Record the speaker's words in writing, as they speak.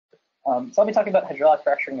So I'll be talking about hydraulic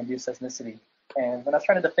fracturing and induced seismicity. And when I was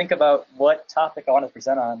trying to think about what topic I wanted to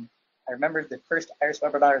present on, I remembered the first IRIS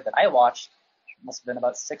webinar that I watched, which must have been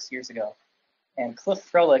about 6 years ago. And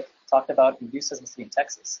Cliff Froelich talked about induced seismicity in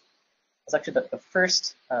Texas. It was actually the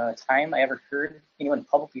first time I ever heard anyone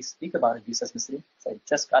publicly speak about induced seismicity. So I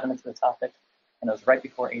just gotten into the topic, and it was right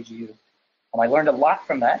before AGU. I learned a lot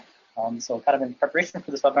from that. So kind of in preparation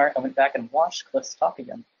for this webinar, I went back and watched Cliff's talk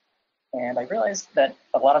again. And I realized that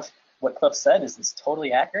a lot of what Cliff said is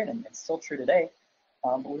totally accurate and it's still true today.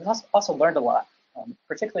 But we've also learned a lot,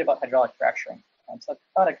 particularly about hydraulic fracturing. So I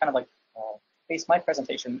thought I'd kind of like base my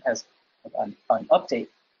presentation as an update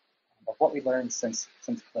of what we learned since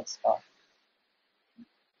Cliff's talk.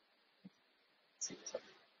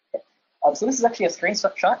 So this is actually a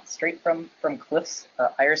screenshot straight from Cliff's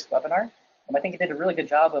IRIS webinar. I think he did a really good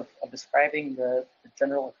job of describing the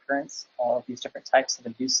general occurrence of these different types of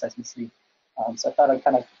induced seismicity. So I thought I'd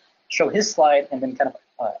kind of show his slide and then kind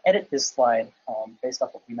of edit his slide based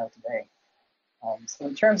off what we know today. So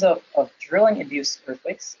in terms of drilling induced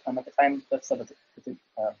earthquakes, at the time Cliff said it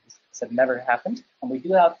had never happened. And we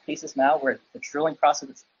do have cases now where the drilling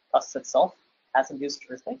process itself has induced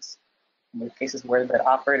earthquakes. And we have cases where the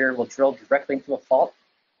operator will drill directly into a fault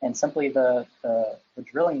and simply the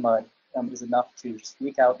drilling mud is enough to just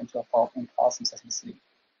leak out into a fault and cause some seismicity.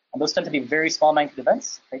 And those tend to be very small magnitude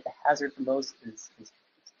events, right? The hazard from those is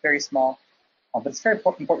very small, but it's very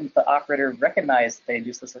important the operator recognize they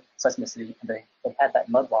induced the seismicity and they had that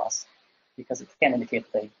mud loss because it can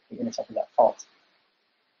indicate that they intercepted that fault.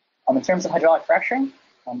 In terms of hydraulic fracturing,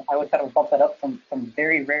 I would kind of bump that up from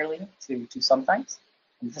very rarely to sometimes.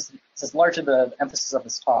 And this is largely the emphasis of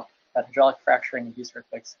this talk, that hydraulic fracturing induced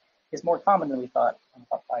earthquakes is more common than we thought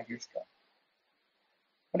about 5 years ago.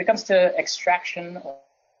 When it comes to extraction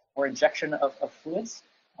or injection of fluids,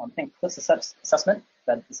 I think Cliff's assessment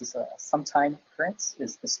that this is a sometime occurrence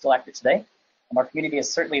is still accurate today. Our community has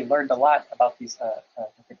certainly learned a lot about these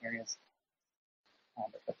different areas.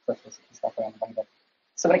 But Cliff is definitely on the money.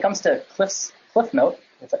 So when it comes to Cliff's Cliff Note,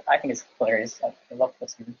 which I think is hilarious, I love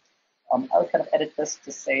Cliff's even. I would kind of edit this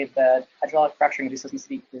to say that hydraulic fracturing induced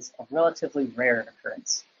seismicity is a relatively rare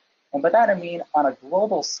occurrence. And by that I mean on a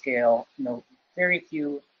global scale, very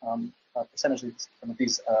few percentages of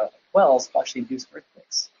these wells will actually induce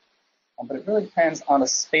earthquakes. But it really depends on the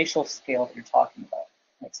spatial scale that you're talking about.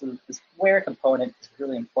 Right? So this where component is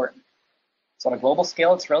really important. So on a global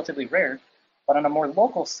scale, it's relatively rare, but on a more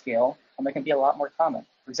local scale, it can be a lot more common.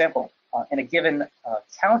 For example, in a given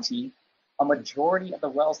county, a majority of the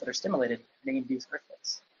wells that are stimulated may induce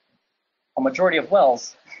earthquakes. A majority of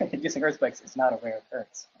wells inducing earthquakes is not a rare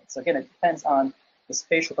occurrence. Right? So again, it depends on the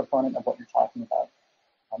spatial component of what you're talking about.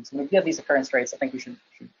 So when we give these occurrence rates, I think we should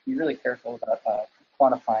be really careful about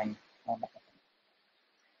quantifying.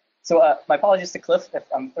 So my apologies to Cliff if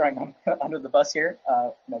I'm throwing him under the bus here.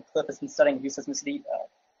 Cliff has been studying induced seismicity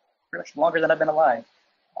pretty much longer than I've been alive.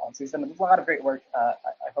 So he's done a lot of great work. I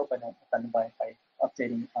hope I don't offend him by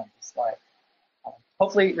updating this slide.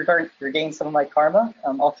 Hopefully you're getting some of my karma.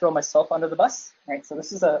 I'll throw myself under the bus. Right? So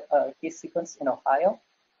this is a case sequence in Ohio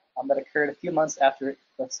that occurred a few months after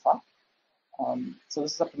Cliff's talk. So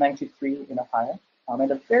this is up to magnitude 3 in Ohio. And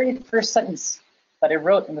the very first sentence that I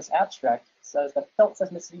wrote in this abstract says that felt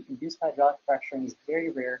seismicity induced by hydraulic fracturing is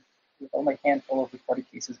very rare, with only a handful of reported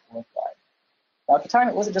cases worldwide. Now, at the time,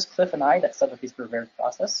 it wasn't just Cliff and I that said that these were a rare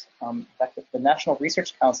process. In fact, the National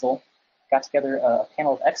Research Council got together a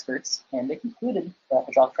panel of experts, and they concluded that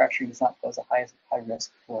hydraulic fracturing does not pose a high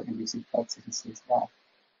risk for inducing felt seismicity as well.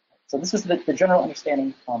 So this was the general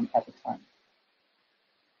understanding at the time.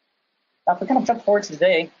 Now, if we kind of jump forward to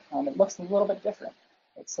today, it looks a little bit different.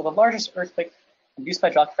 Right? So the largest earthquake induced by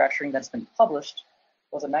hydraulic fracturing that's been published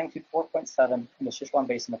was a magnitude 4.7 in the Sichuan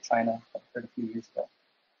Basin of China that occurred a few years ago.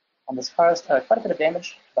 This caused quite a bit of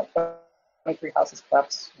damage. About 23 houses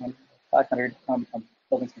collapsed and 500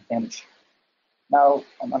 buildings were damaged. Now,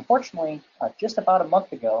 unfortunately, just about a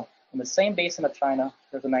month ago, in the same basin of China,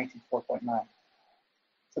 there was a magnitude 4.9.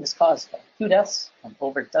 So this caused 2 deaths,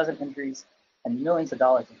 over a dozen injuries, and millions of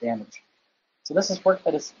dollars of damage. So this is work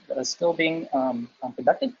that is still being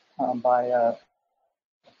conducted by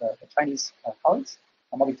the Chinese colleagues.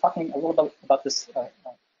 I'll be talking a little bit about this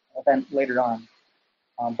event later on.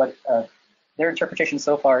 But their interpretation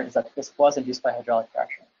so far is that this was induced by hydraulic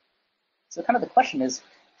fracturing. So kind of the question is,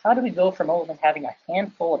 how do we go from only having a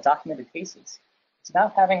handful of documented cases to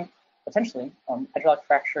now having potentially hydraulic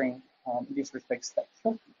fracturing induced earthquakes that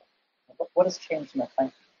kill people? What has changed in that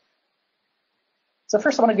time? So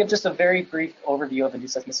first, I want to give just a very brief overview of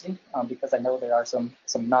induced seismicity because I know there are some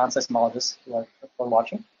non-seismologists who are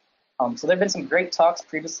watching. So there have been some great talks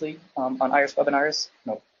previously on IRIS webinars,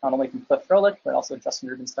 not only from Cliff Froelich, but also Justin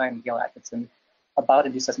Rubinstein and Gail Atkinson about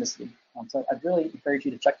induced seismicity. So I'd really encourage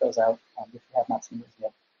you to check those out if you have not seen those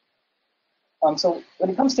yet. So when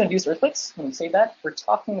it comes to induced earthquakes, when we say that, we're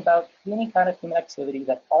talking about any kind of human activity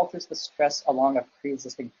that alters the stress along a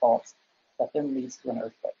pre-existing fault that then leads to an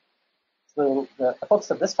earthquake. So the focus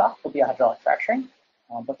of this talk will be on hydraulic fracturing,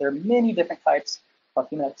 but there are many different types of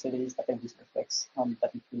human activities that can induce earthquakes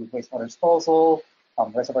that include wastewater disposal,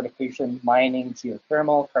 reservoir depletion, mining,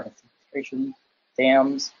 geothermal, carbon sequestration,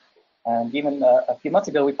 dams, and even a few months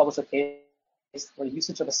ago we published a case where the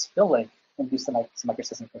usage of a spillway induced some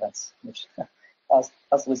microseismic events, which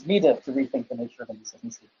caused me to rethink the nature of induced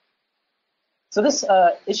seismicity. So this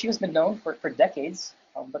issue has been known for decades,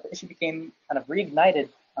 but the issue became kind of reignited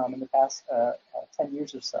in the past 10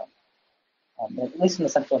 years or so, at least in the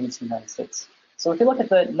central and eastern United States. So if you look at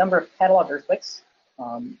the number of cataloged earthquakes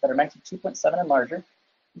that are magnitude 2.7 and larger,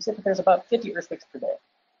 you see that there's about 50 earthquakes per day.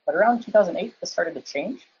 But around 2008, this started to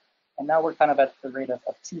change, and now we're kind of at the rate of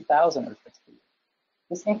 2,000 earthquakes per year.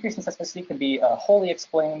 This increase in seismicity can be wholly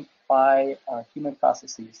explained by human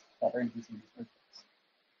processes that are inducing these earthquakes.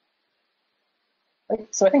 Right?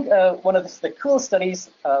 So I think one of the coolest studies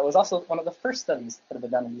was also one of the first studies that have been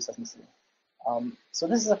done in induced seismicity. So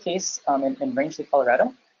this is a case in Rangeley,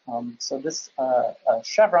 Colorado. So this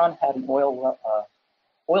Chevron had an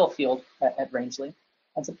oil field at Rangeley,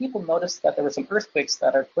 and some people noticed that there were some earthquakes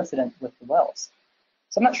that are coincident with the wells.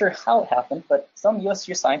 So I'm not sure how it happened, but some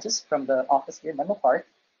USGS scientists from the office here in Menlo Park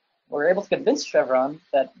were able to convince Chevron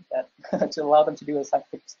that to allow them to do a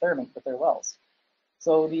scientific experiment with their wells.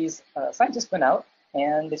 So these scientists went out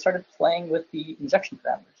and they started playing with the injection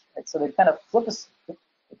parameters. Right? So they kind of flip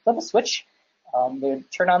a switch, they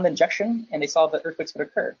would turn on the injection, and they saw that earthquakes would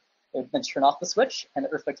occur. They would then turn off the switch, and the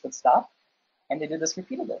earthquakes would stop. And they did this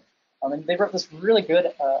repeatedly. And they wrote this really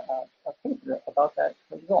good paper about that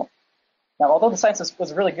result. Now, although the science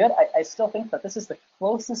was really good, I still think that this is the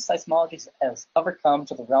closest seismology has ever come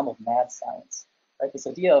to the realm of mad science. Right? This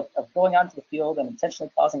idea of going onto the field and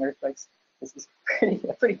intentionally causing earthquakes is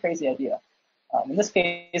a pretty crazy idea. In this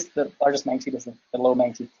case, the largest magnitude is the low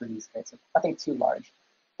magnitude 3s, right? So nothing too large,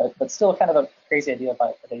 but still kind of a crazy idea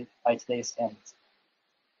by today's standards.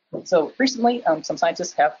 So recently, some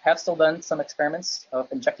scientists have still done some experiments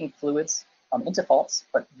of injecting fluids into faults,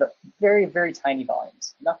 but the very, very tiny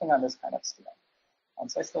volumes, nothing on this kind of scale.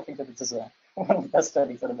 So I still think that this is one of the best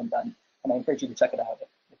studies that have been done, and I encourage you to check it out if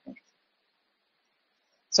you're interested.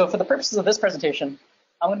 So for the purposes of this presentation,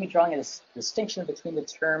 I'm going to be drawing a distinction between the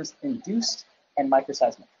terms induced and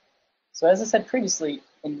microseismic. So as I said previously,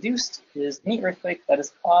 induced is any earthquake that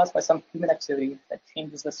is caused by some human activity that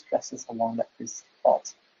changes the stresses along that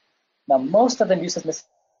fault. Now, most of the induced seismicity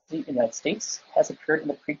in the United States has occurred in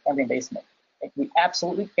the Precambrian basement. Like, we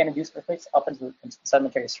absolutely can induce earthquakes up into the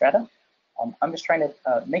sedimentary strata. I'm just trying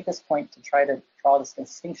to make this point to try to draw this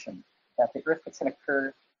distinction that the earthquakes can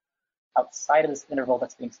occur outside of this interval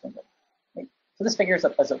that's being stimulated. Right? So this figure is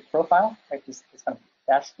as a profile. Right? This kind of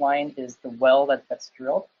dashed line is the well that's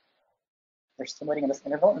drilled. They're stimulating in this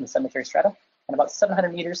interval in the sedimentary strata, and about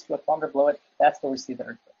 700 meters to a kilometer below it, that's where we see the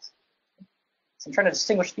earthquakes. So I'm trying to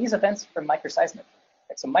distinguish these events from microseismic.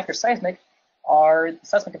 Right? So microseismic are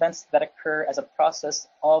seismic events that occur as a process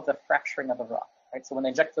of the fracturing of a rock. Right? So when they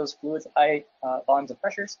inject those fluids at high volumes of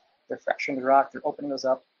pressures, they're fracturing the rock, they're opening those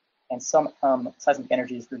up, and some seismic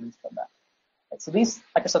energy is released from that. Right? So these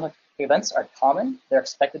microseismic events are common. They're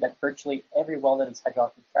expected at virtually every well that is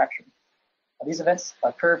hydraulically fractured. These events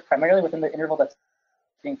occur primarily within the interval that's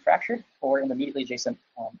being fractured or in the immediately adjacent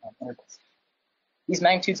intervals. These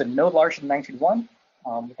magnitudes are no larger than magnitude 1.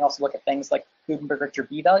 We can also look at things like Gutenberg Richter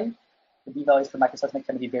B value. The B values for microseismic tend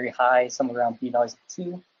to be very high, somewhere around B values of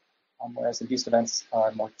 2, whereas induced events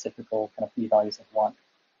are more typical kind of B values of 1.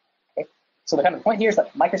 Okay? So the kind of point here is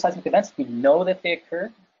that microseismic events, we know that they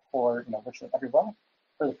occur for virtually every well.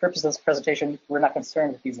 For the purpose of this presentation, we're not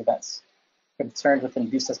concerned with these events. We're concerned with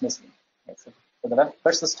induced seismicity. Okay, so for the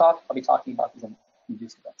first of this talk, I'll be talking about these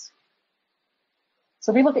induced events.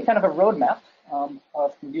 So if we look at kind of a roadmap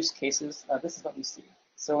of induced cases, this is what we see.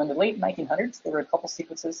 So in the late 1900s, there were a couple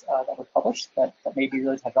sequences that were published that may be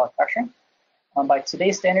related to hydraulic fracturing. By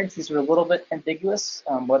today's standards, these are a little bit ambiguous,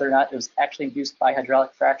 whether or not it was actually induced by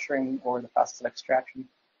hydraulic fracturing or the process of extraction.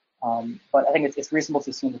 But I think it's reasonable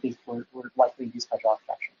to assume that these were likely induced by hydraulic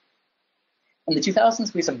fracturing. In the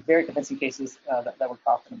 2000s, we have some very convincing cases that we're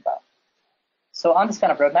confident about. So on this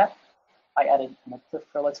kind of roadmap, I added Cliff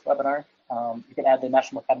Froelich's webinar. You can add the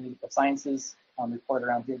National Academy of Sciences report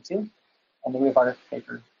around here too. And then we have our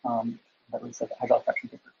paper that was like a hydraulic fracturing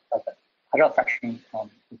paper. Hydraulic fracturing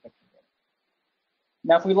paper.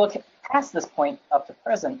 Now, if we look past this point up to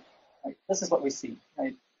present, right, this is what we see.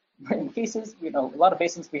 Right? In cases, a lot of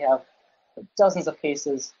basins, we have dozens of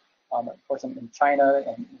cases. Of course, in China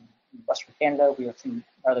and in Western Canada, we have some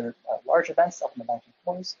rather large events up in the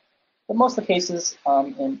 1940s. But most of the cases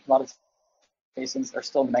in a lot of basins are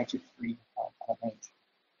still in the magnitude 3 range.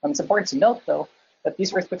 It's important to note, though, that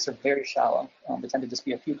these earthquakes are very shallow. They tend to just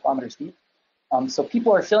be a few kilometers deep. So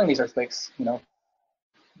people are feeling these earthquakes,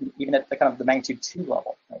 even at the kind of the magnitude 2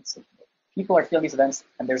 level. Right? So people are feeling these events,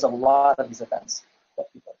 and there's a lot of these events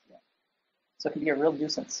that people are feeling. So it can be a real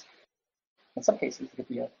nuisance. In some cases, it could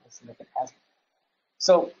be a significant hazard.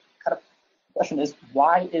 So kind of the question is,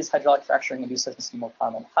 why is hydraulic fracturing induced seismicity more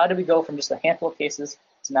common? How do we go from just a handful of cases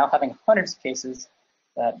to now having hundreds of cases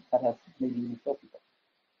that have maybe even killed people?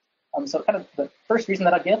 So kind of the first reason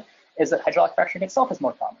that I'll give is that hydraulic fracturing itself is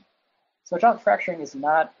more common. So hydraulic fracturing is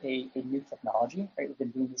not a new technology, right? We've been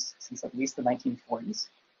doing this since at least the 1940s.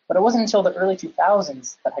 But it wasn't until the early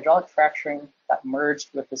 2000s that hydraulic fracturing got merged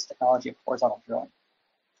with this technology of horizontal drilling.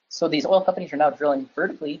 So these oil companies are now drilling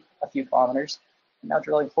vertically a few kilometers, and now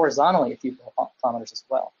drilling horizontally a few kilometers as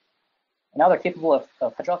well. And now they're capable of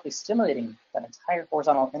hydraulically stimulating that entire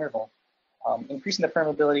horizontal interval, increasing the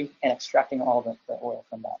permeability and extracting all the oil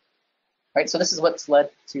from that. Right, so this is what's led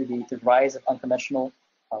to the rise of unconventional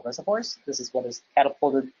reservoirs. This is what has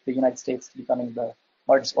catapulted the United States to becoming the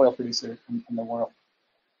largest oil producer in the world.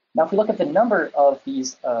 Now, if we look at the number of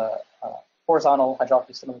these horizontal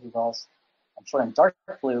hydraulically stimulated wells, shown in dark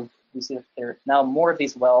blue, we see that there are now more of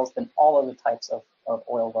these wells than all other types of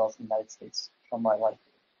oil wells in the United States from my life.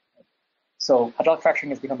 So hydraulic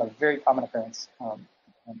fracturing has become a very common occurrence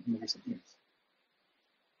in recent years.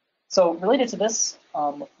 So related to this,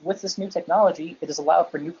 with this new technology, it has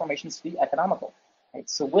allowed for new formations to be economical. Right?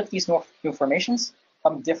 So with these new formations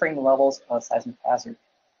come differing levels of seismic hazard.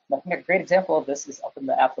 And I think a great example of this is up in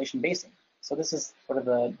the Appalachian Basin. So this is sort of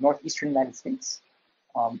the northeastern United States.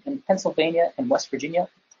 In Pennsylvania and West Virginia,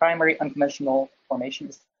 primary unconventional formation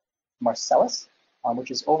is Marcellus,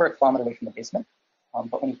 which is over a kilometer away from the basement.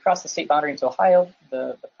 But when you cross the state boundary into Ohio,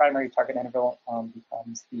 the primary target interval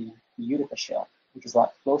becomes the Utica Shale, which is a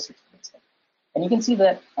lot closer to the basement. And you can see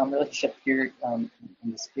that relationship here in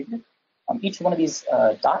this figure. Each one of these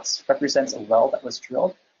dots represents a well that was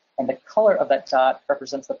drilled, and the color of that dot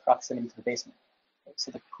represents the proximity to the basement. Okay,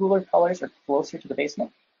 so the cooler colors are closer to the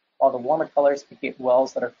basement, while the warmer colors indicate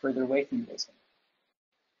wells that are further away from the basement.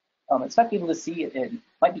 It's not able to see, it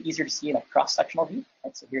might be easier to see in a cross-sectional view.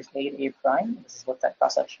 Right? So here's A and A prime. This is what that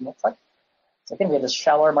cross-section looks like. So again, we have this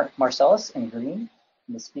shallower Marcellus in green,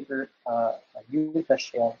 and this deeper Utica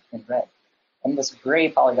Shale in red. And this gray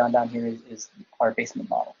polygon down here is our basement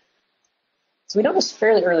model. So we noticed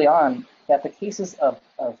fairly early on that the cases of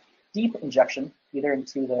deep injection, either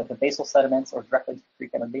into the basal sediments or directly to the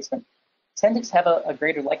creek in the basement, tended to have a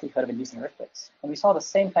greater likelihood of inducing earthquakes. And we saw the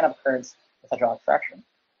same kind of occurrence with hydraulic fracturing.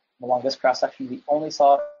 Along this cross-section, we only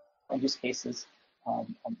saw induced cases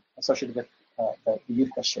associated with the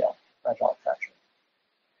Utica Shale for hydraulic fracturing.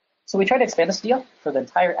 So we tried to expand this idea for the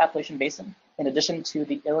entire Appalachian Basin, in addition to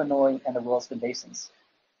the Illinois and the Williston basins.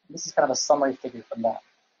 This is kind of a summary figure from that.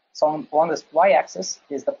 So along this y-axis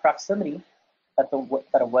is the proximity that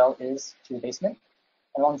a well is to the basement,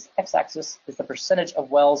 and along this x-axis is the percentage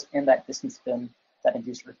of wells in that distance bin that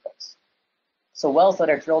induce earthquakes. So wells that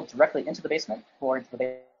are drilled directly into the basement or into the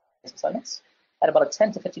basal sediments had about a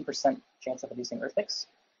 10 to 15% chance of inducing earthquakes,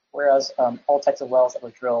 whereas all types of wells that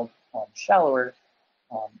were drilled shallower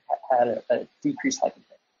had a decreased likelihood.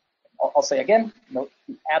 I'll say again, you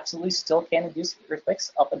absolutely still can induce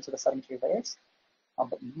earthquakes up into the sedimentary layers,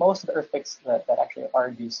 but most of the earthquakes that actually are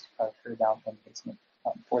induced occur down in the basement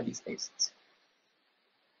for these basins.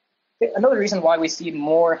 Okay, another reason why we see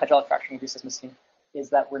more hydraulic fracturing-induced seismicity is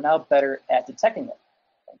that we're now better at detecting it.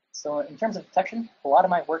 Okay? So in terms of detection, a lot of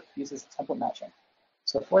my work uses template matching.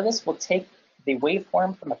 So for this, we'll take the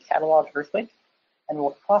waveform from a cataloged earthquake, and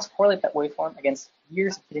we'll cross-correlate that waveform against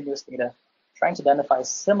years of continuous data, trying to identify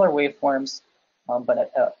similar waveforms, but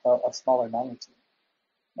at a smaller magnitude.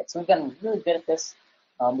 Right, so we've gotten really good at this.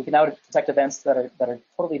 We can now detect events that are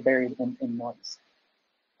totally buried in noise.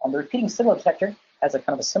 The repeating signal detector has a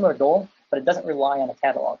kind of a similar goal, but it doesn't rely on a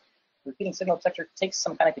catalog. The repeating signal detector takes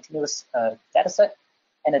some kind of continuous data set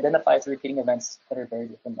and identifies the repeating events that are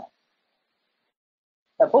buried within that.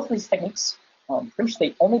 Now, both of these techniques, pretty much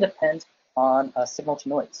they only depend on signal to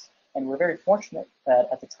noise. And we're very fortunate that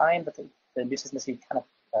at the time that the induced seismicity kind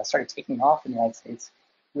of started taking off in the United States,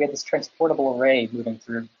 we had this transportable array moving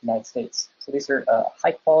through the United States. So these are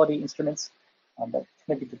high quality instruments that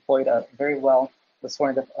can be deployed very well with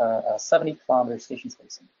sort of a 70-kilometer station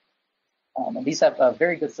spacing. And these have a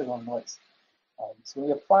very good signal noise. So when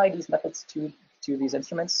we apply these methods to these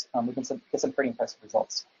instruments, we can get some pretty impressive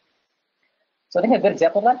results. So I think a good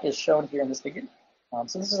example of that is shown here in this figure.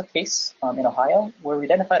 So this is a case in Ohio where we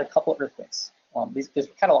identified a couple of earthquakes. These were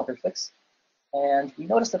catalog earthquakes, and we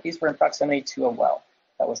noticed that these were in proximity to a well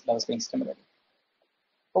that was being stimulated.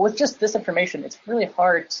 But with just this information, it's really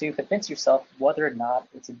hard to convince yourself whether or not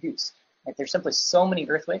it's induced. Right? There's simply so many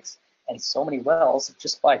earthquakes and so many wells,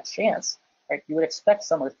 just by chance, right? You would expect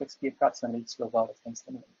some earthquakes to be in proximity to a well that's being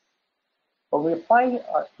stimulated. But when we apply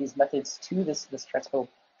these methods to this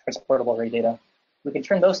transportable array data, we can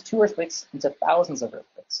turn those 2 earthquakes into thousands of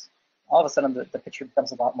earthquakes. All of a sudden, the picture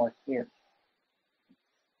becomes a lot more clear.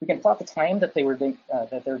 We can plot the time that they were doing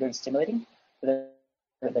stimulating. They're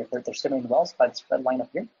stimulating the wells by this red line up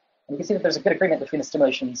here. And you can see that there's a good agreement between the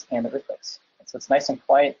stimulations and the earthquakes. And so it's nice and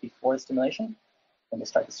quiet before the stimulation. When we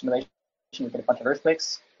start the stimulation, we get a bunch of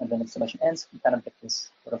earthquakes, and then the stimulation ends, we kind of get this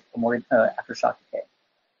sort of more aftershock decay.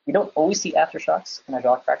 We don't always see aftershocks in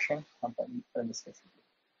hydraulic fracturing, but in this case we do.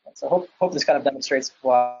 So hope this kind of demonstrates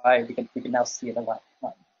why we can now see it a lot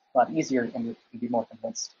easier and be more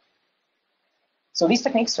convinced. So these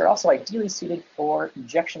techniques are also ideally suited for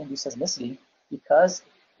injection-induced seismicity because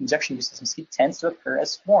injection-induced seismicity tends to occur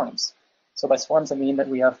as swarms. So by swarms, I mean that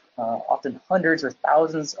we have often hundreds or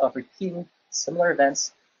thousands of repeating similar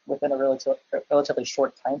events within a relatively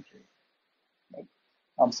short time period.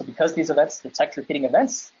 Right? So because these events detect repeating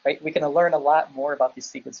events, right, we can learn a lot more about these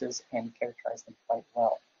sequences and characterize them quite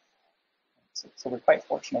well. So we're quite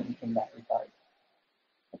fortunate in that regard.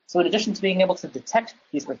 So in addition to being able to detect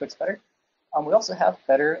these earthquakes better, we also have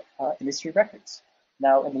better industry records.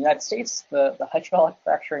 Now, in the United States, the hydraulic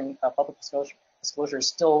fracturing public disclosure is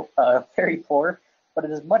still very poor, but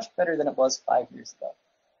it is much better than it was 5 years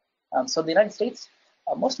ago. So in the United States,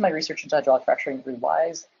 most of my research into hydraulic fracturing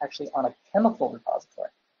relies actually on a chemical repository.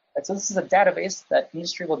 Right? So this is a database that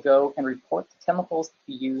industry will go and report the chemicals that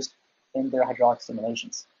be used in their hydraulic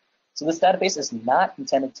simulations. So this database is not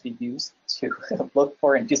intended to be used to look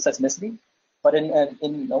for induced seismicity, but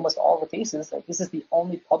in almost all of the cases, this is the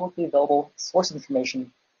only publicly available source of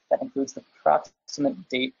information that includes the approximate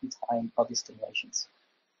date and time of these stimulations.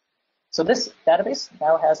 So this database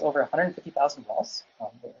now has over 150,000 wells.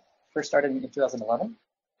 It first started in 2011,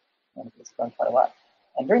 and it's grown quite a lot.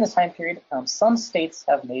 And during this time period, some states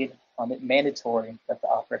have made it mandatory that the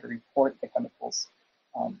operator report the chemicals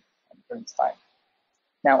during this time.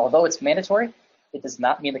 Now, although it's mandatory, it does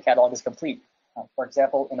not mean the catalog is complete. For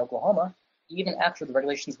example, in Oklahoma, even after the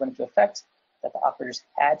regulations went into effect that the operators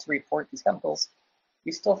had to report these chemicals,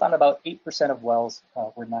 we still found about 8% of wells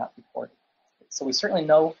were not reported. So we certainly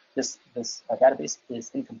know this database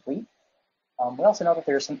is incomplete. We also know that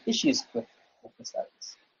there are some issues with this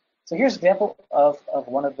database. So here's an example of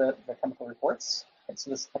one of the chemical reports. Okay,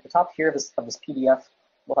 so this, at the top here of this PDF,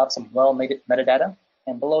 we'll have some well metadata,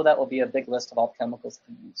 and below that will be a big list of all the chemicals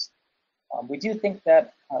that we use. We do think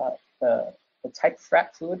that the type of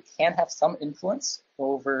frac fluid can have some influence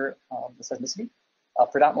over the seismicity,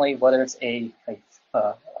 predominantly whether it's a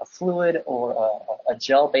fluid or a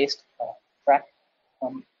gel-based frac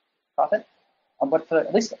proppant. But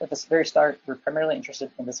at least at this very start, we're primarily interested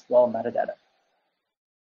in this well metadata,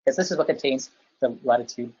 because this is what contains the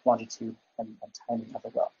latitude, longitude, and timing of the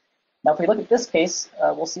well. Now, if we look at this case,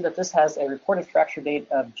 we'll see that this has a reported fracture date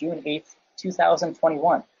of June 8th,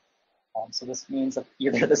 2021. So this means that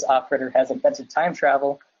either this operator has invented time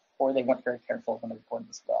travel or they weren't very careful when they reported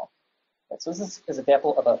this well. Right, so this is an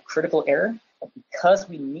example of a critical error, but because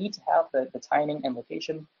we need to have the timing and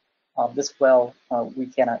location, this well we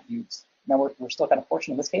cannot use. Now we're still kind of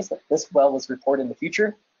fortunate in this case that this well was reported in the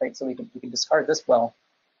future, right? So we can discard this well,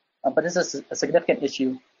 but this is a significant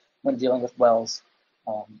issue when dealing with wells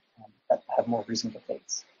that have more reasonable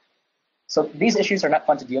dates. So these issues are not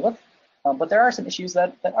fun to deal with, but there are some issues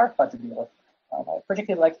that are fun to deal with. I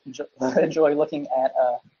particularly enjoy looking at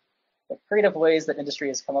the creative ways that industry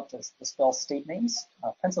has come up to spell state names.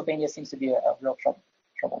 Pennsylvania seems to be a real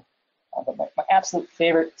trouble. But my absolute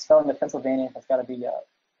favorite spelling of Pennsylvania has got to be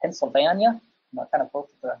Pennsylvania. Kind of hope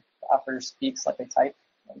that the operator speaks like they type.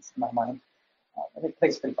 It's in my mind. I think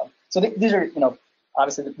it's pretty fun. So these are,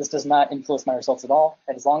 obviously this does not influence my results at all.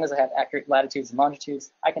 And as long as I have accurate latitudes and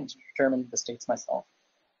longitudes, I can determine the states myself.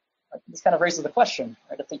 This kind of raises the question,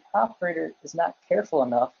 right? If the operator is not careful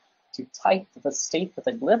enough to type the state that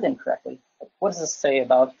they live in correctly, what does this say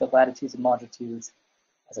about the latitudes and longitudes?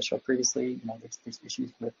 As I showed previously, there's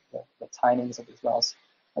issues with the timings of these wells.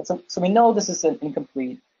 And so we know this is an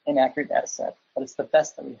incomplete, inaccurate data set, but it's the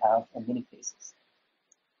best that we have in many cases.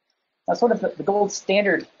 Now, sort of the gold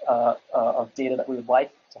standard of data that we would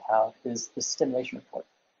like to have is the stimulation report.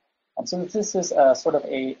 So this is sort of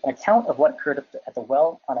an account of what occurred at the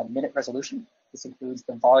well on a minute resolution. This includes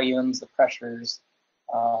the volumes, the pressures,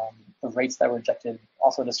 the rates that were injected,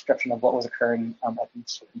 also a description of what was occurring at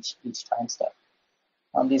each time step.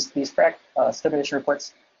 These frac stimulation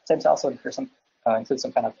reports tend to also include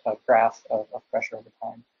some kind of graph of pressure over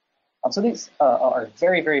time. So these are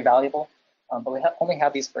very, very valuable, but we only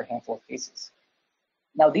have these for a handful of cases.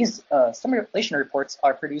 Now, these stimulation reports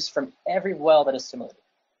are produced from every well that is stimulated,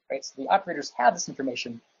 right? So the operators have this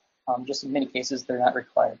information, just in many cases, they're not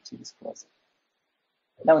required to disclose it.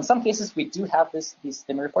 Now, in some cases, we do have these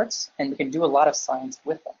stim reports, and we can do a lot of science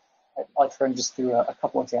with them. I'll run just through a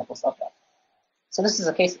couple examples of that. So this is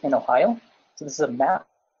a case in Ohio. So this is a map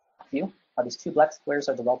view. These two black squares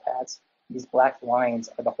are the well pads. These black lines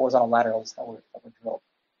are the horizontal laterals that were drilled.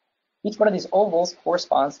 Each one of these ovals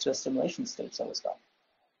corresponds to a stimulation stage that was done.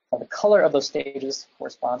 Now, the color of those stages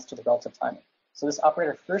corresponds to the relative timing. So this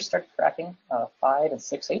operator first started fracking 5 and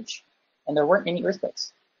 6H, and there weren't any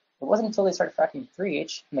earthquakes. It wasn't until they started fracking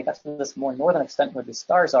 3H and they got to this more northern extent where the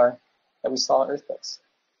stars are that we saw earthquakes.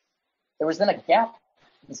 There was then a gap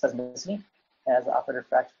in seismicity as the operator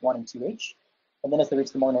fracked 1 and 2H, and then as they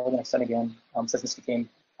reached the more northern extent again, seismicity came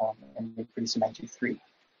and they produced a magnitude 3.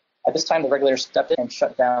 At this time, the regulator stepped in and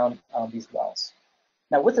shut down these wells.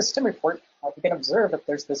 Now, with the stim report, we can observe that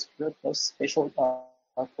there's this really close spatial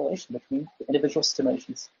correlation between the individual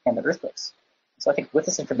stimulations and the earthquakes. So I think with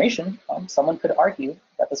this information, someone could argue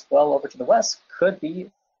that this well over to the west could be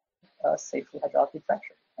safely hydraulically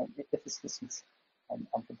fractured if this distance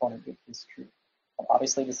component is true.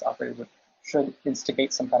 Obviously, this operator should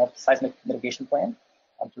instigate some kind of seismic mitigation plan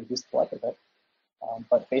to reduce the likelihood.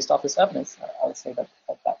 But based off this evidence, I would say that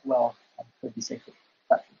well could be safely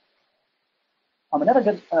fractured. Another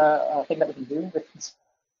good thing that we can do with this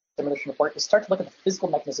stimulation report is start to look at the physical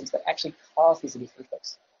mechanisms that actually cause these induced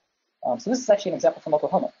earthquakes. So this is actually an example from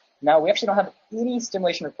Oklahoma. Now, we actually don't have any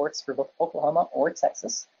stimulation reports for both Oklahoma or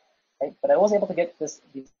Texas, right? But I was able to get these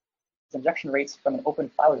injection rates from an open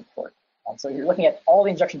file report. So you're looking at all the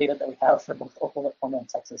injection data that we have for both Oklahoma and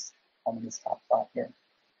Texas in this top plot here,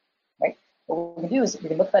 right? What we can do is we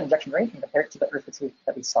can look at that injection rate and compare it to the earthquakes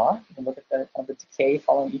that we saw. We can look at the decay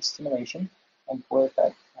following each stimulation and correlate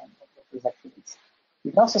that with those activities.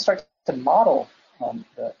 We can also start to model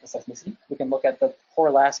the seismicity. We can look at the core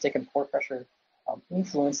elastic and core pressure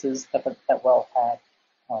influences that that well had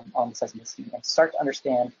on the seismicity and start to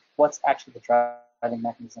understand what's actually the driving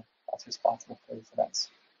mechanism that's responsible for these events.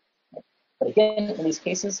 Right? But again, in these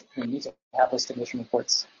cases, we need to have those stimulation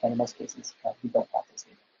reports, and in most cases, we don't have those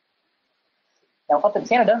data. Now, up in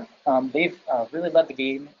Canada, they've really led the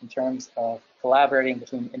game in terms of collaborating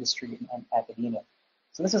between industry and academia.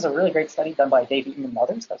 So this is a really great study done by Dave Eaton and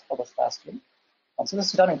others that was published last year. So this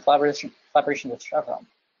is done in collaboration with Chevron.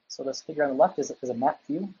 So this figure on the left is a map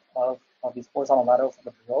view of these horizontal laterals that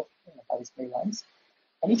are drilled by these three lines.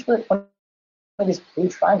 And each one of these blue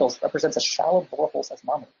triangles represents a shallow borehole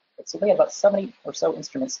seismometer. So they have about 70 or so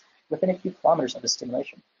instruments within a few kilometers of the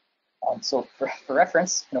stimulation. So for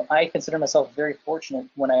reference, I consider myself very fortunate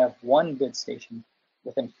when I have one good station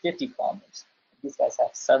within 50 kilometers. These guys have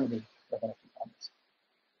 70 within a few kilometers.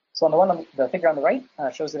 So on the figure on the right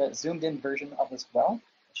shows a zoomed-in version of this well.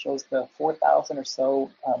 It shows the 4,000 or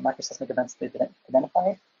so microseismic events they've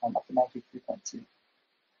identified up to magnitude 3.2.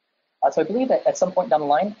 So I believe that at some point down the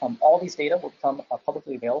line, all these data will become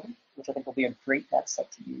publicly available, which I think will be a great data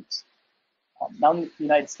set to use. Now in the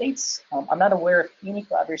United States, I'm not aware of any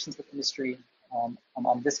collaborations with industry on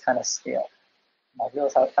this kind of scale. I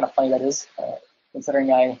realize how kind of funny that is,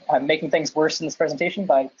 considering I'm making things worse in this presentation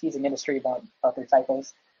by teasing industry about their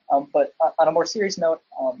typos. But on a more serious note,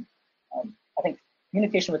 I think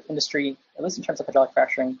communication with industry, at least in terms of hydraulic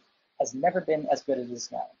fracturing, has never been as good as it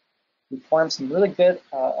is now. We formed some really good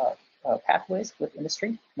pathways with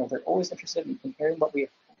industry. They're always interested in hearing what we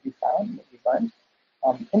found and what we learned.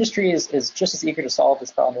 Industry is just as eager to solve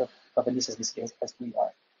this problem of induced seismicity as we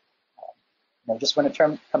are. Just when it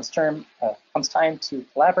comes time to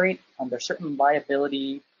collaborate, there's certain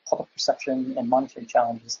liability, public perception, and monetary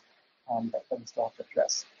challenges that we still have to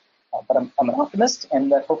address. But I'm an optimist,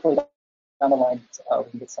 and that hopefully down the line we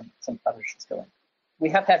can get some collaborations going. We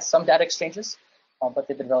have had some data exchanges, but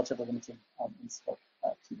they've been relatively limited in scope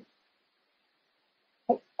to me.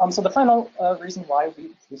 So the final reason why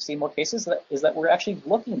we've seen more cases is that we're actually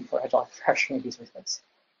looking for hydraulic fracturing of these earthquakes.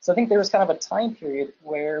 So I think there was kind of a time period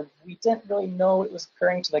where we didn't really know it was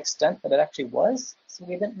occurring to the extent that it actually was, so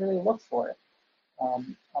we didn't really look for it.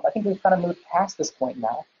 I think we've kind of moved past this point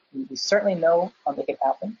now. We certainly know they can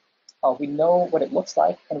happen. we know what it looks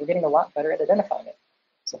like, and we're getting a lot better at identifying it.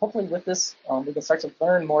 So hopefully with this, we can start to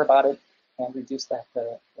learn more about it and reduce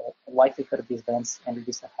the likelihood of these events and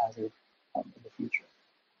reduce the hazard in the future.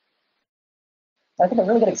 I think a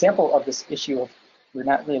really good example of this issue of we're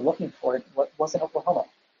not really looking for it was in Oklahoma.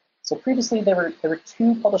 So previously there were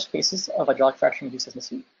two published cases of hydraulic fracturing induced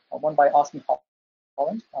seismicity, one by Austin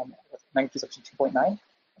Holland with magnitudes up to 2.9, and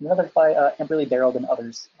another by Emberly Darrell and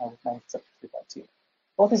others with magnitudes up to 3.2.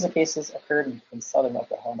 Both of these cases occurred in southern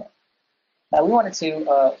Oklahoma. Now we wanted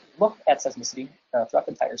to look at seismicity throughout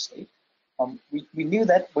the entire state. We knew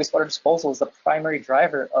that wastewater disposal is the primary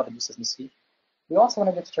driver of induced seismicity. We also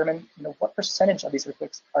wanted to determine, what percentage of these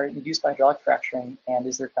earthquakes are induced by hydraulic fracturing, and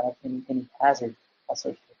is there kind of any hazard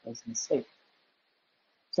associated with those in the state.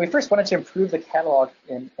 So we first wanted to improve the catalog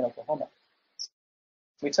in Oklahoma. So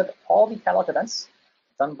we took all the catalog events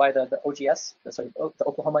done by the OGS, the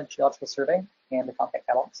Oklahoma Geological Survey, and the Compact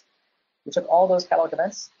catalogs. We took all those catalog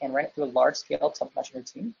events and ran it through a large-scale telemetry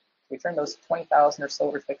routine. We turned those 20,000 or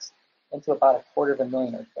so earthquakes into about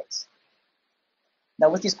 250,000 earthquakes. Now,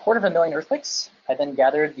 with these 250,000 earthquakes, I then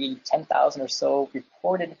gathered the 10,000 or so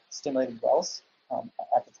reported stimulated wells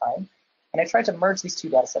at the time, and I tried to merge these two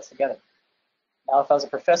data sets together. Now, if I was a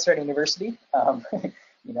professor at a university,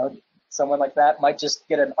 someone like that might just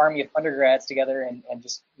get an army of undergrads together and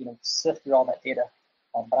just sift through all that data.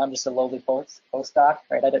 But I'm just a lowly postdoc,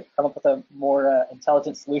 right? I had to come up with a more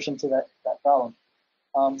intelligent solution to that problem.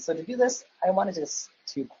 So to do this, I wanted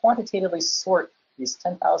to quantitatively sort these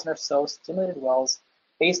 10,000 or so stimulated wells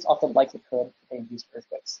based off the likelihood that they induced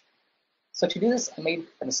earthquakes. So to do this, I made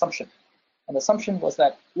an assumption. And the assumption was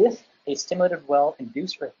that if a stimulated well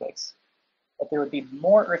induced earthquakes, that there would be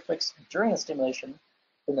more earthquakes during the stimulation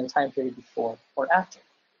than the time period before or after.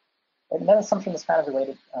 And that assumption is kind of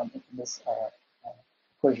related in this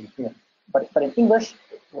equation here. But in English,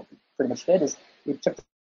 what we pretty much did is we took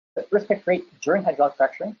the earthquake rate during hydraulic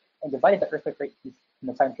fracturing and divided the earthquake rate in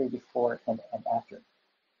the time period before and after.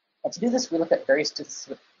 And to do this, we looked at various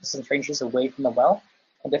distance ranges away from the well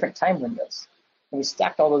and different time windows. And we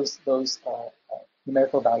stacked all those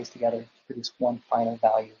numerical values together to produce one final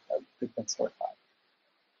value that we've been stored by.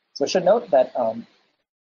 So I should note that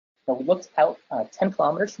we looked out 10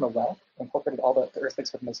 kilometers from a well and incorporated all the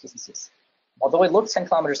earthquakes with most distances. Although it looked 10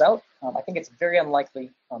 kilometers out, I think it's very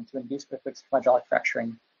unlikely to induce earthquakes from hydraulic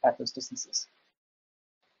fracturing at those distances.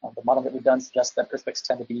 The model that we've done suggests that earthquakes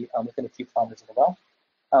tend to be within a few kilometers of the well.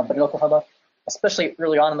 But in Oklahoma, especially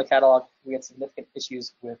early on in the catalog, we had significant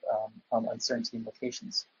issues with uncertainty in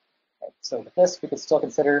locations. Right? So with this, we could still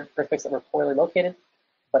consider earthquakes that were poorly located,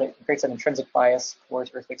 but it creates an intrinsic bias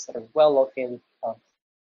towards earthquakes that are well located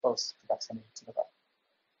close to proximity to the well.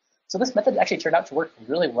 So this method actually turned out to work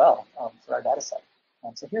really well for our data set.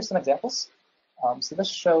 So here's some examples. So this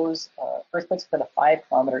shows earthquakes within a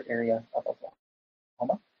 5-kilometer area of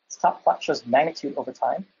Oklahoma. This top plot shows magnitude over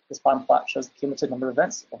time. This bottom plot shows the cumulative number of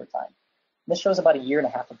events over time. And this shows about 1.5 years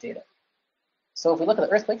of data. So if we look at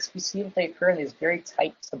the earthquakes, we see that they occur in these very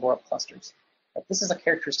tight suborbital clusters. Right? This is a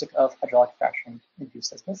characteristic of hydraulic fracturing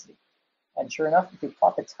induced seismicity. And sure enough, if we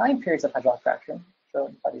plot the time periods of hydraulic fracturing,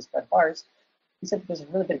 shown by these red bars, we said there's a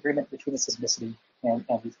really good agreement between the seismicity and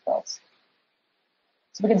these wells.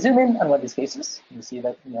 So we can zoom in on one of these cases. You see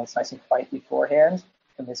that it's nice and quiet beforehand.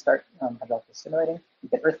 When they start hydraulically stimulating, you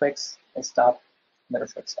get earthquakes, they stop, and the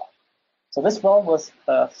earthquakes stop. So this well was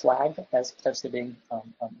flagged as potentially being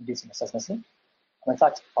inducing a seismicity. And in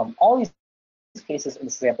fact, all these cases in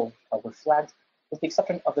this example were flagged with the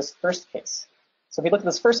exception of this first case. So if you look at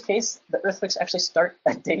this first case, the earthquakes actually start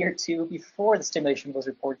a day or two before the stimulation was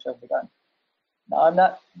reported to have begun. Now, I'm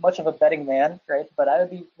not much of a betting man, right? But I would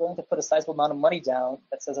be willing to put a sizable amount of money down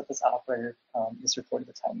that says that this operator misreported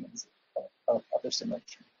the timing of their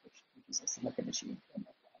simulation, which is a significant issue in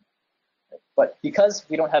Oklahoma. Right? But because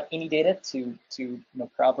we don't have any data to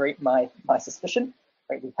corroborate my suspicion,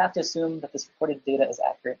 right? We have to assume that this reported data is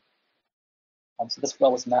accurate. So this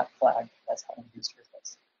well was not flagged as having induced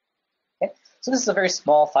earthquakes. Okay, so this is a very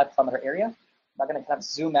small 5-kilometer area. I'm not going to kind of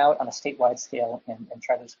zoom out on a statewide scale and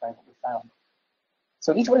try to describe what we found.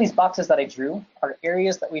 So each one of these boxes that I drew are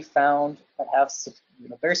areas that we found that have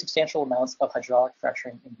very substantial amounts of hydraulic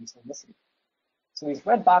fracturing induced seismicity. So these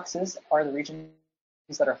red boxes are the regions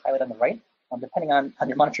that are highlighted on the right. Depending on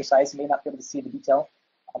your monitor size, you may not be able to see the detail.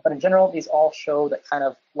 But in general, these all show that kind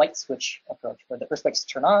of light switch approach where the earthquakes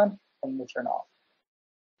turn on and they turn off.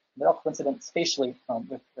 They're all coincident spatially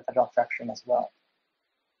with hydraulic fracturing as well.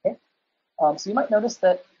 Okay, so you might notice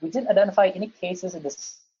that we didn't identify any cases in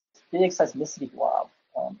this big seismicity blob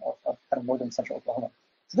of kind of northern central Oklahoma.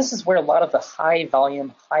 So this is where a lot of the high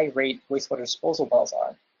volume, high rate wastewater disposal wells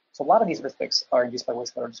are. So a lot of these earthquakes are induced by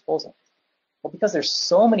wastewater disposal. But because there's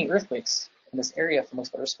so many earthquakes in this area from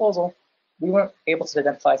wastewater disposal, we weren't able to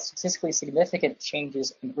identify statistically significant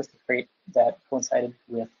changes in earthquake rate that coincided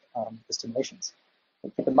with the stimulations.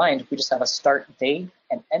 But keep in mind, we just have a start day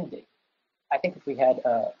and end date. I think if we had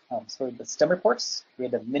sort of the STEM reports, we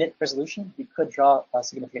had a minute resolution, we could draw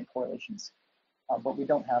significant correlations. But we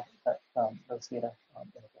don't have that, those data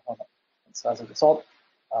in Oklahoma. And so as a result,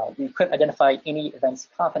 we couldn't identify any events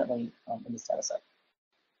confidently in this data set.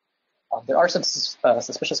 There are some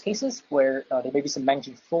suspicious cases where there may be some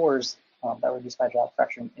magnitude 4s that were induced by hydraulic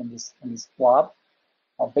fracturing in this blob.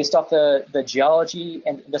 Based off the geology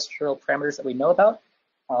and industrial parameters that we know about,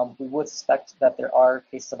 we would suspect that there are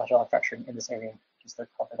cases of hydraulic fracturing in this area, because they're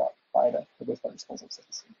covered up by the wastewater disposal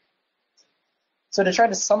system. So to try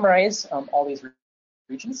to summarize all these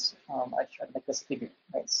regions, I try to make this figure,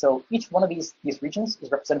 right? So each one of these regions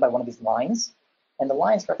is represented by one of these lines, and the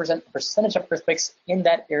lines represent the percentage of earthquakes in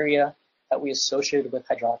that area that we associated with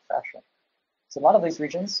hydraulic fracturing. So a lot of these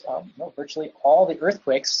regions, virtually all the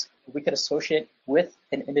earthquakes we could associate with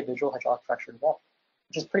an individual hydraulic fracture event,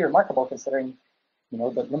 which is pretty remarkable considering, the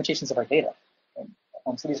limitations of our data.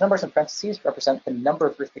 And so these numbers in parentheses represent the number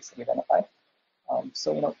of earthquakes that we identified.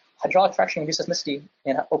 So hydraulic fracturing induced seismicity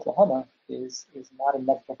in Oklahoma is not a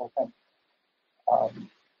negligible thing.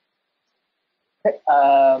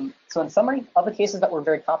 So in summary, of the cases that we're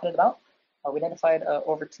very confident about, we identified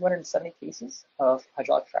over 270 cases of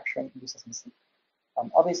hydraulic fracturing induced seismicity.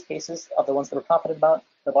 Of these cases, of the ones that we're confident about,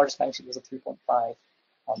 the largest magnitude was a 3.5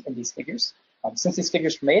 in these figures. Since these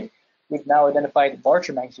figures were made, we've now identified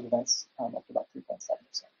larger magnitude events up to about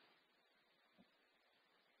 3.7%.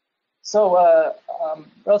 So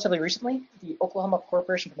relatively recently, the Oklahoma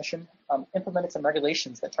Corporation Commission implemented some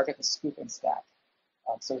regulations that target the scoop and stack.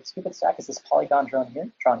 So scoop and stack is this polygon drawn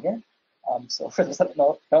here. So for those that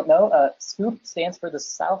don't know, SCOOP stands for the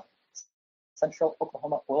South Central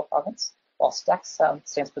Oklahoma Oil Province, while stack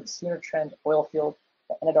stands for the Sooner Trend Oil Field,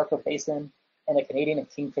 the Anadarko Basin, and the Canadian and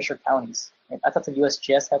Kingfisher counties. And I thought the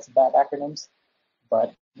USGS had some bad acronyms,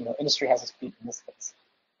 but industry has its feet in this case.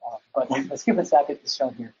 But the scoop and stack is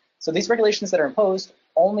shown here. So these regulations that are imposed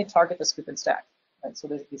only target the scoop and stack. Right? So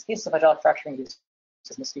these cases of hydraulic fracturing induced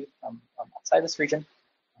seismicity outside this region,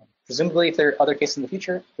 presumably if there are other cases in the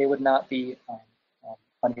future, they would not be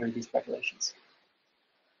under these regulations.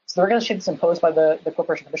 So the regulations imposed by the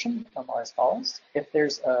Corporation Commission are as follows. If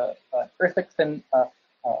there's an earthquake within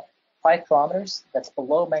 5 kilometers that's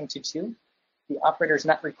below magnitude 2, the operator is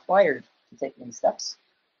not required to take any steps.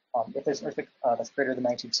 If there's an earthquake that's greater than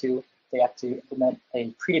magnitude 2, they have to implement a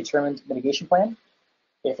predetermined mitigation plan.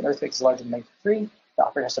 If an earthquake is larger than magnitude 3, the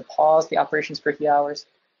operator has to pause the operations for a few hours.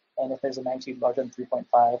 And if there's a magnitude larger than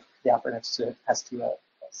 3.5, the operator has to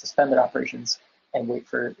suspend their operations and wait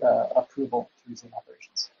for approval to resume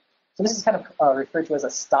operations. So this is kind of referred to as a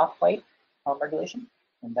stoplight regulation,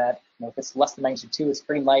 and that if it's less than magnitude 2, it's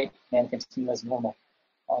green light and continue as normal.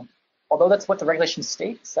 Although that's what the regulation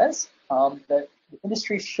says, that the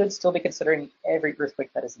industry should still be considering every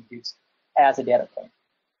earthquake that is induced as a data point.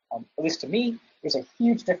 At least to me, there's a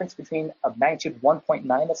huge difference between a magnitude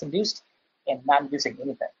 1.9 that's induced and not inducing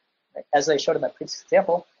anything. Right? As I showed in that previous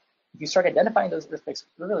example, if you start identifying those earthquakes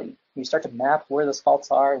early, you start to map where those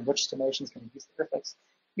faults are and which stimulations can induce the earthquakes,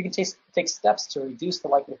 you can take steps to reduce the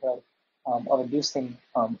likelihood of inducing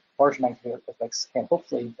large magnitude earthquakes, and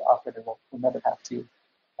hopefully the operator will never have to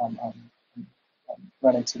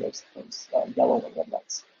run into those yellow or red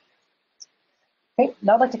lights. Okay,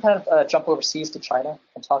 now I'd like to kind of jump overseas to China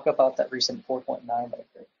and talk about that recent 4.9 that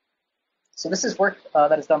occurred. So this is work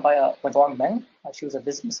that is done by Wenlong Meng. She was a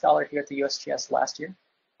visiting scholar here at the USGS last year.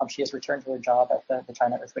 She has returned to her job at the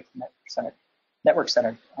China Earthquake Network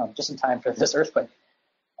Center just in time for this earthquake.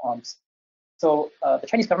 So the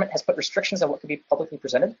Chinese government has put restrictions on what can be publicly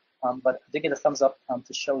presented, but I did get a thumbs up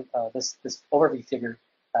to show this overview figure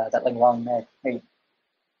that Wenlong made.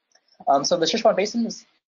 So the Sichuan Basin is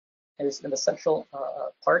in the central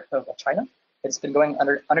part of China. It's been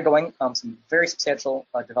undergoing some very substantial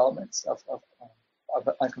developments of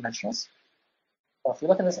unconventionals. If you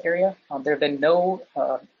look in this area, there have been no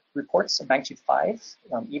reports of magnitude 5,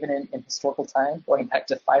 even in historical time, going back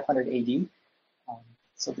to 500 AD.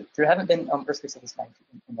 So there haven't been earthquakes of this magnitude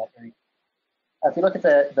in that area. If you look at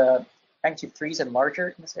the magnitude 3s and larger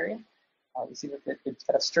in this area, you see that it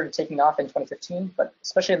kind of started taking off in 2015, but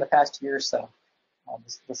especially in the past year or so,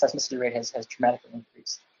 the seismicity rate has dramatically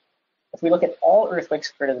increased. If we look at all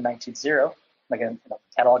earthquakes greater than magnitude 0, again, the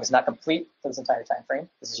catalog is not complete for this entire time frame.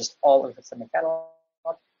 This is just all earthquakes in the catalog.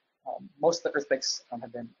 Most of the earthquakes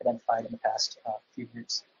have been identified in the past few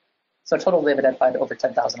years. So in total, they've identified over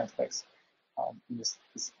 10,000 earthquakes in this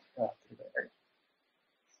particular area.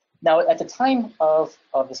 Now, at the time of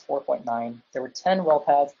this 4.9, there were 10 well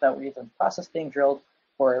pads that were either in the process of being drilled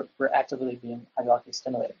or were actively being hydraulically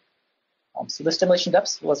stimulated. So the stimulation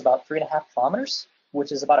depth was about 3.5 kilometers,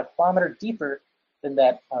 which is about a kilometer deeper than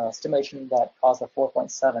that stimulation that caused the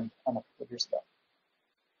 4.7 a couple of years ago.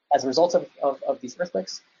 As a result of these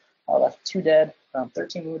earthquakes, left 2 dead,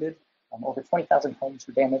 13 wounded, over 20,000 homes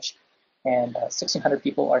were damaged, and 1,600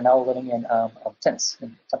 people are now living in tents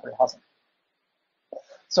in temporary housing.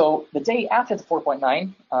 So the day after the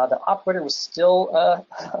 4.9, the operator was still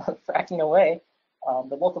fracking away.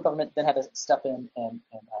 The local government then had to step in and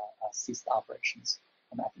cease the operations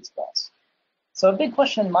at these wells. So a big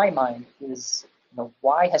question in my mind is,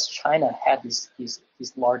 why has China had these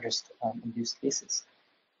largest induced cases?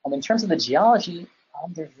 In terms of the geology,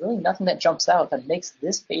 there's really nothing that jumps out that makes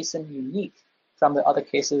this basin unique from the other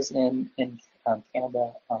cases in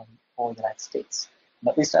Canada or the United States,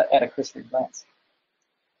 at least at a cursory glance.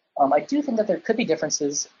 I do think that there could be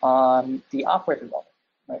differences on the operator level.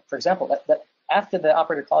 Right? For example, that after the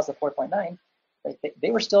operator caused the 4.9, right,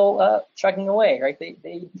 they were still chugging away. Right? They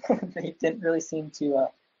they didn't really seem to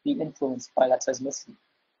be influenced by that seismicity.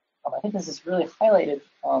 I think this is really highlighted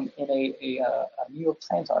in a New York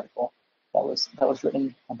Times article that was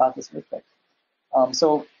written about this earthquake.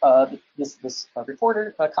 So this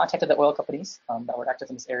reporter contacted the oil companies that were active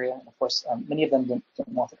in this area, and of course, many of them didn't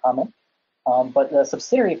want to comment. But the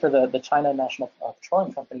subsidiary for the China National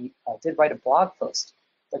Petroleum Company did write a blog post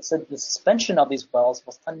that said the suspension of these wells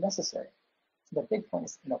was unnecessary. So the big point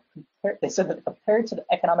is, they said that compared to the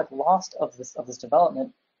economic loss of this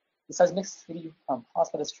development, the seismicity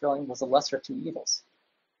caused by this drilling was the lesser of two evils.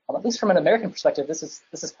 At least from an American perspective, this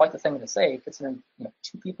is quite the thing to say, considering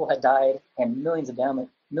 2 people had died and millions of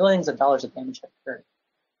dollars of damage had occurred.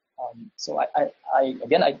 So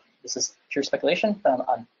this is pure speculation, but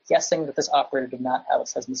I'm guessing that this operator did not have a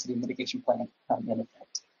seismicity mitigation plan in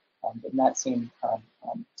effect. Did not seem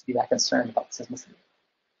to be that concerned about seismicity.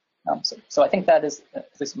 So I think that is, at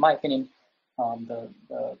least in my opinion,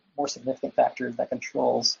 the more significant factor that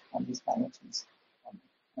controls these magnitudes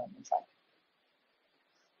in China.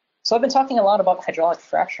 So I've been talking a lot about hydraulic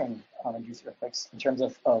fracturing induced earthquakes in terms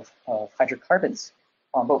of hydrocarbons,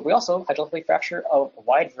 but we also hydraulically fracture a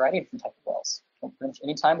wide variety of different types of wells. Pretty much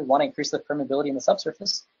anytime we want to increase the permeability in the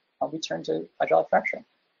subsurface, we turn to hydraulic fracturing.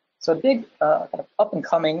 So a big kind of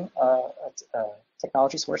up-and-coming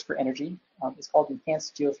technology source for energy is called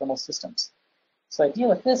enhanced geothermal systems. So the idea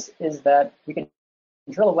with this is that we can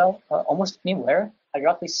drill a well almost anywhere,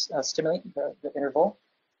 hydraulically stimulate the interval,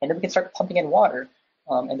 and then we can start pumping in water,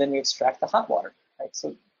 and then we extract the hot water. Right?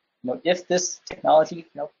 So if this technology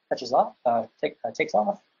takes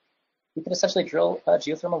off, we can essentially drill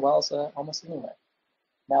geothermal wells almost anywhere.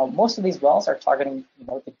 Now, most of these wells are targeting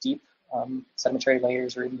the deep sedimentary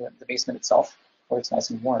layers or even the basement itself, where it's nice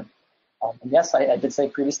and warm. And yes, I did say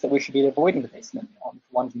previously that we should be avoiding the basement if we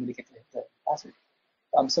wanted to mitigate the hazard.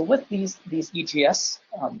 So with these EGS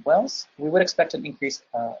wells, we would expect an increased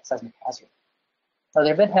seismic hazard. Now,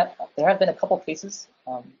 there have been a couple cases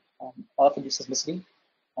of induced seismicity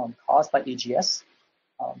caused by EGS.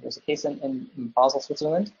 There's a case in Basel,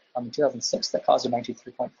 Switzerland in 2006 that caused a magnitude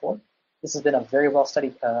 3.4. This has been a very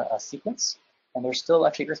well-studied sequence, and there's still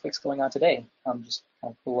actually earthquakes going on today, just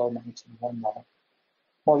kind of below magnitude 1 level.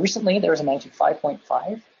 More recently, there was a magnitude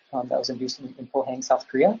 5.5 that was induced in Pohang, South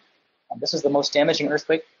Korea. This was the most damaging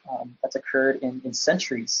earthquake that's occurred in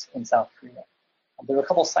centuries in South Korea. There were a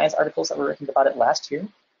couple of science articles that were written about it last year,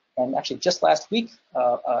 and actually just last week,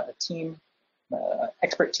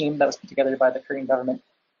 expert team that was put together by the Korean government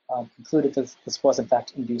concluded that this was in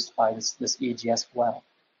fact induced by this EGS well.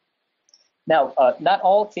 Now, not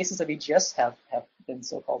all cases of EGS have been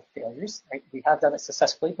so-called failures. Right? We have done it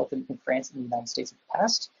successfully, both in France and the United States in the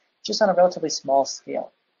past, just on a relatively small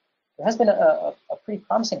scale. There has been a pretty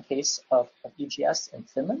promising case of EGS in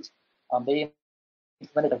Finland. They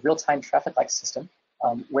implemented a real-time traffic light system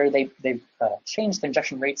where they've changed the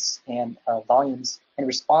injection rates and volumes in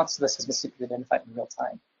response to the seismicity identified in real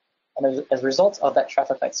time. And as a result of that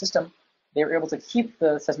traffic light system, they were able to keep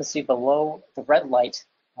the seismicity below the red light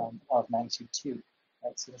of magnitude 2.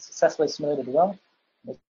 Right? So they successfully simulated the well.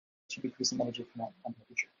 They should be producing energy from that in the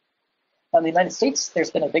future. Now, in the United States, there's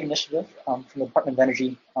been a big initiative from the Department of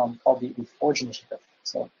Energy called the FORGE initiative.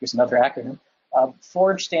 So here's another acronym.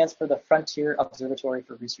 FORGE stands for the Frontier Observatory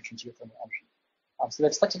for Research in Geothermal Energy. So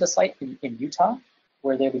they've selected a site in Utah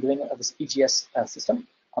where they'll be doing this EGS system.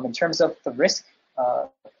 In terms of the risk,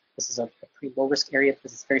 this is a pretty low risk area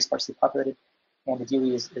because it's very sparsely populated, and the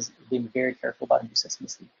DOE is being very careful about induced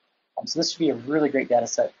seismicity. So this should be a really great data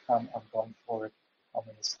set going forward when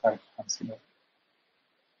we start simulating.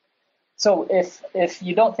 So if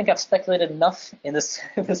you don't think I've speculated enough in this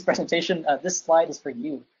this presentation, this slide is for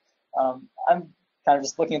you. I'm kind of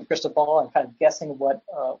just looking at the crystal ball and kind of guessing what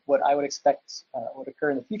I would expect would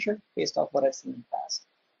occur in the future based off what I've seen in the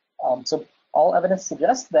past. So all evidence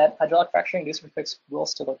suggests that hydraulic fracturing induced earthquakes will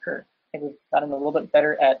still occur. I think we've gotten a little bit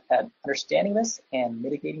better at understanding this and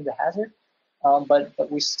mitigating the hazard,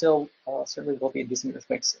 but we still certainly will be inducing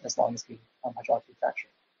earthquakes as long as we hydraulically fracture.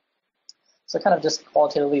 So I kind of just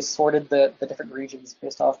qualitatively sorted the different regions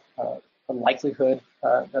based off the likelihood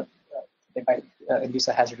that they might induce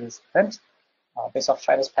a hazardous event. Based off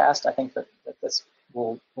China's past, I think that this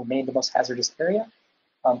will remain the most hazardous area.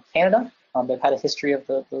 Canada, they've had a history of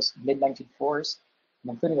those mid-1904s,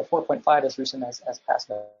 including a 4.5 as recent as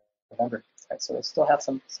past November. Right? So they still have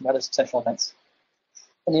some other potential events.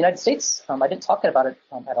 In the United States, I didn't talk about it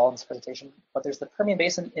at all in this presentation, but there's the Permian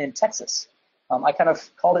Basin in Texas. I kind of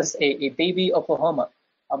call this a baby Oklahoma.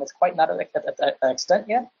 It's quite not at that extent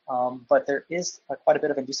yet, but there is quite a bit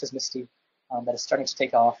of induced seismicity that is starting to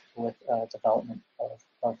take off with development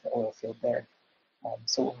of the oil field there.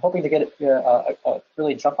 So we're hoping to get a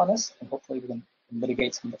really jump on this, and hopefully we can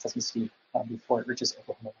mitigate some of the seismicity before it reaches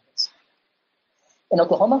Oklahoma levels. In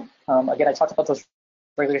Oklahoma, again, I talked about those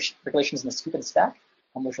regulations in the scoop and stack,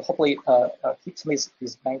 which will hopefully keep some of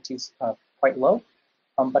these magnitudes quite low.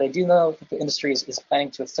 But I do know that the industry is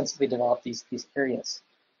planning to extensively develop these areas.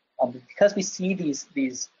 Because we see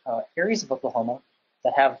these areas of Oklahoma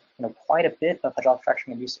that have quite a bit of hydraulic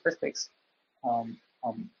fracturing induced earthquakes,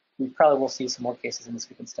 we probably will see some more cases in the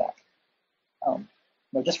scoop and stack.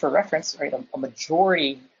 Just for reference, right, a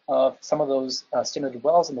majority of some of those stimulated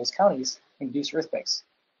wells in those counties induce earthquakes.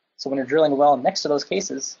 So when you're drilling a well next to those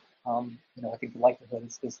cases, I think the likelihood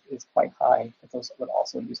is quite high that those would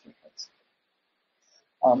also induce earthquakes.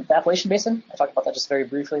 The Appalachian Basin, I talked about that just very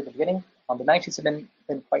briefly at the beginning. The magnitudes have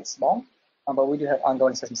been quite small, but we do have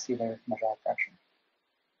ongoing seismicity there from hydraulic fracturing.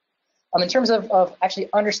 In terms of actually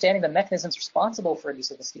understanding the mechanisms responsible for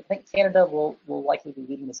induced seismicity, I think Canada will likely be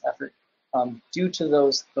leading this effort due to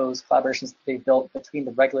those collaborations that they've built between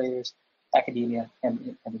the regulators, academia,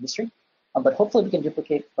 and industry. But hopefully we can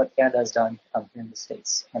duplicate what Canada has done here in the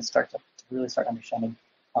States and start to really start understanding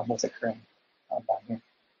what's occurring down here.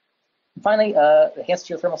 And finally, enhanced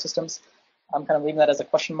geothermal systems, I'm kind of leaving that as a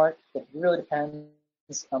question mark. It really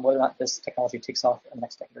depends on whether or not this technology takes off in the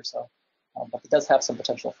next decade or so. But it does have some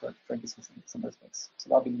potential for inducing some earthquakes. So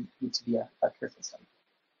that'll need to be a careful study.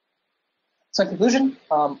 So in conclusion,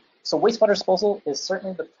 so wastewater disposal is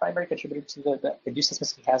certainly the primary contributor to the induced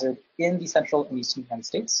seismicity hazard in the central and eastern United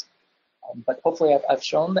States. But hopefully I've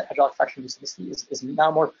shown that hydraulic fracturing induced seismicity is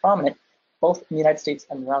now more prominent both in the United States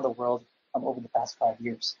and around the world over the past 5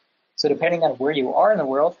 years. So depending on where you are in the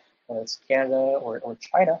world, whether it's Canada or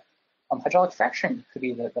China, hydraulic fracturing could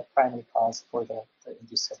be the primary cause for the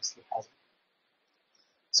induced seismicity hazard.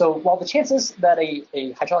 So while the chances that a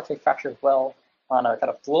hydraulically fractured well on a kind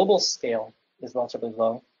of global scale is relatively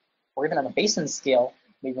low, or even on a basin scale,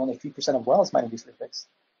 maybe only a few % of wells might induce earthquakes,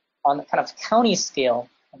 on the kind of county scale,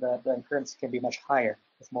 the occurrence can be much higher,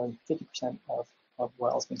 with more than 50% of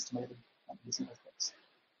wells being stimulated inducing earthquakes.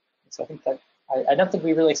 So I think that I don't think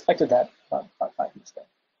we really expected that about 5 years ago.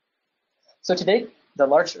 So to date, the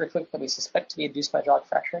largest earthquake that we suspect to be induced by hydraulic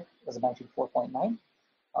fracture was a magnitude 4.9.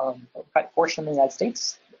 We're quite fortunate in the United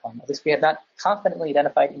States. At least we have not confidently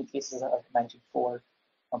identified any cases of magnitude 4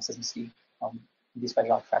 seismicity induced by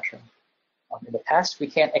hydraulic fracturing. In the past, we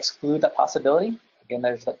can't exclude that possibility. Again,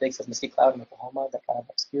 there's that big seismicity cloud in Oklahoma that kind of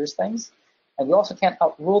obscures things. And we also can't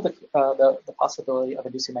outrule the possibility of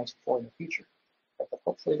inducing magnitude 4 in the future. But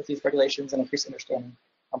hopefully with these regulations and increased understanding,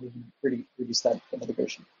 we can really reduce that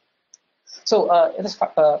mitigation. So in this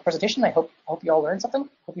presentation, I hope you all learned something.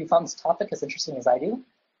 Hope you found this topic as interesting as I do.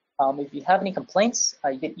 If you have any complaints,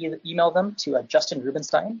 you can either email them to Justin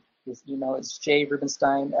Rubenstein. His email is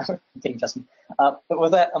jrubenstein. I'm kidding, Justin. But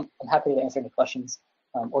with that, I'm happy to answer any questions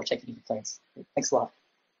or take any complaints. Thanks a lot.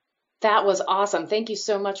 That was awesome. Thank you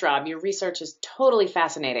so much, Rob. Your research is totally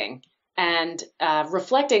fascinating. And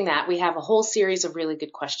reflecting that, we have a whole series of really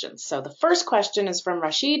good questions. So the first question is from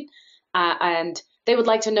Rashid, and they would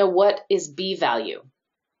like to know, what is B value?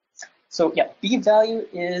 So yeah, B value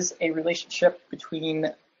is a relationship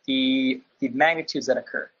between the magnitudes that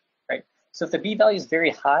occur, right? So if the B value is very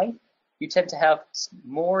high, you tend to have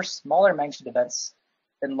more smaller magnitude events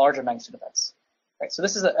than larger magnitude events, right? So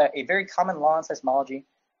this is a very common law in seismology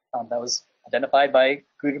that was identified by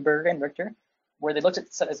Gutenberg and Richter, where they looked at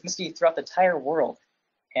seismicity throughout the entire world,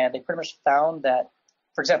 and they pretty much found that,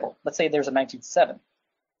 for example, let's say there's a magnitude 7.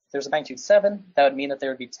 there's a magnitude 7, that would mean that there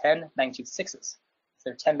would be 10 magnitude 6s. If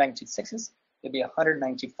there are 10 magnitude 6s, it would be 100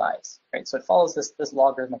 magnitude 5s, right? So it follows this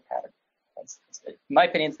logarithmic pattern. In my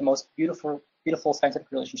opinion, it's the most beautiful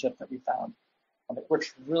scientific relationship that we found. It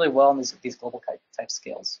works really well in these global type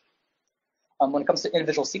scales. When it comes to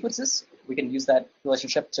individual sequences, we can use that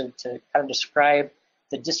relationship to kind of describe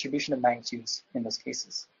the distribution of magnitudes in those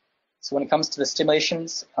cases. So when it comes to the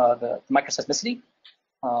stimulations, the microseismicity,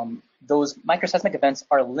 those microseismic events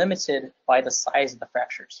are limited by the size of the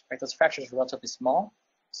fractures, right? Those fractures are relatively small,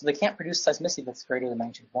 so they can't produce seismicity that's greater than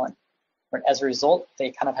magnitude 1. Right? As a result,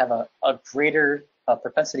 they kind of have a greater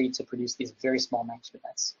propensity to produce these very small magnitude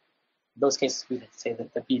events. In those cases, we would say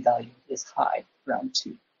that the B value is high, around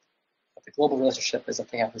 2. But the global relationship is that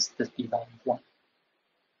they have this B value of 1.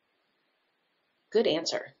 Good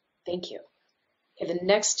answer. Thank you. Okay, the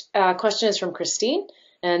next question is from Christine,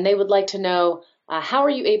 and they would like to know, how are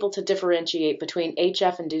you able to differentiate between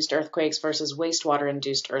HF-induced earthquakes versus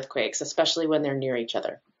wastewater-induced earthquakes, especially when they're near each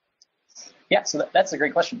other? Yeah, so that's a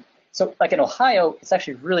great question. So like in Ohio, it's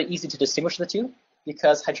actually really easy to distinguish the two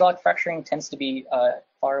because hydraulic fracturing tends to be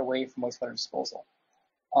far away from wastewater disposal.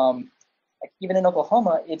 Like even in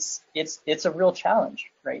Oklahoma, it's a real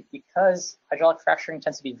challenge, right? Because hydraulic fracturing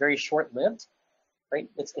tends to be very short-lived, right?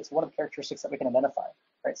 It's one of the characteristics that we can identify,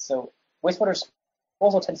 right? So wastewater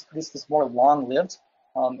disposal tends to produce this more long-lived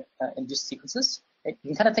induced sequences. Right? You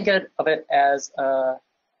can kind of think of it as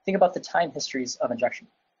think about the time histories of injection.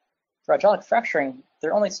 For hydraulic fracturing,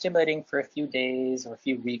 they're only stimulating for a few days or a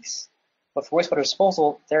few weeks. But for wastewater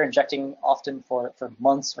disposal, they're injecting often for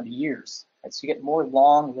months or years. Right? So you get more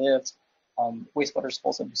long-lived wastewater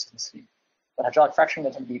disposal induced seismicity. But hydraulic fracturing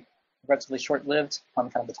tends to be relatively short-lived on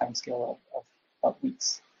kind of the time scale of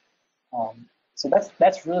weeks. So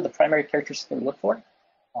that's really the primary characteristic that we look for,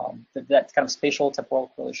 that kind of spatial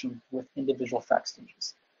temporal correlation with individual frac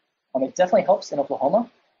stages. It definitely helps in Oklahoma.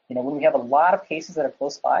 When we have a lot of cases that are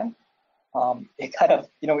close by, it kind of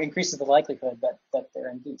increases the likelihood that they're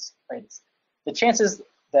induced. Right? The chances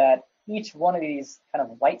that each one of these kind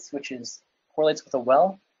of light switches correlates with a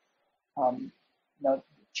well,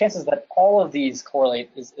 chances that all of these correlate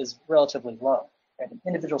is relatively low. Right? An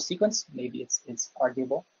individual sequence, maybe it's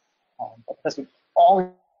arguable, but because we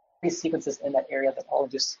all these sequences in that area that all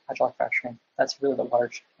induce hydraulic fracturing, that's really the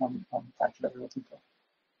large factor that we're looking for.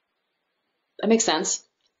 That makes sense.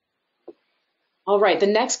 All right, the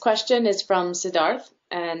next question is from Siddharth,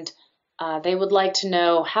 and they would like to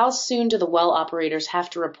know, how soon do the well operators have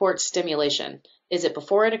to report stimulation? Is it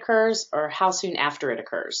before it occurs, or how soon after it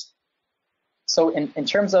occurs? So in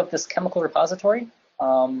terms of this chemical repository,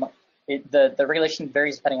 the regulation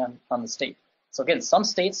varies depending on the state. So again, some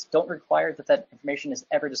states don't require that information is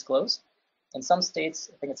ever disclosed. In some states,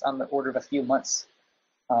 I think it's on the order of a few months.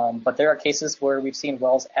 But there are cases where we've seen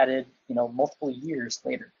wells added, multiple years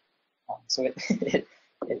later. So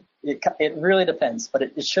it really depends, but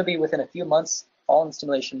it should be within a few months following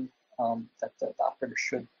stimulation that the operator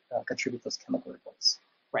should contribute those chemical reports.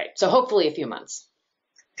 Right. So hopefully a few months.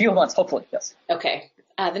 Few months, hopefully, yes. Okay.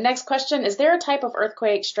 The next question, is there a type of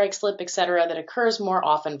earthquake, strike slip, etc., that occurs more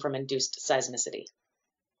often from induced seismicity?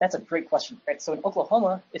 That's a great question, right? So in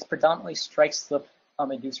Oklahoma, it's predominantly strike slip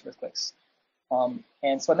induced earthquakes.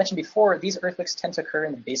 And so I mentioned before, these earthquakes tend to occur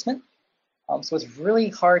in the basement. So it's really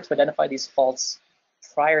hard to identify these faults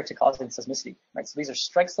prior to causing seismicity, right? So these are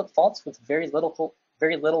strike slip faults with very little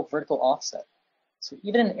vertical offset. So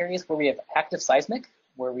even in areas where we have active seismic,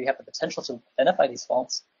 where we have the potential to identify these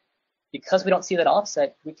faults, because we don't see that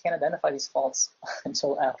offset, we can't identify these faults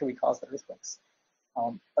until after we cause the earthquakes.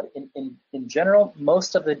 But in general,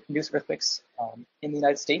 most of the induced earthquakes in the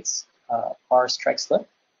United States are strike slip.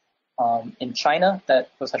 In China,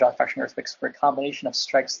 those hydraulic fracturing earthquakes were a combination of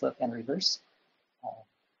strike slip and reverse,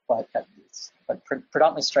 but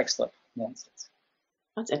predominantly strike slip in the United States.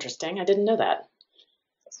 That's interesting. I didn't know that.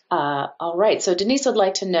 All right. So Denise would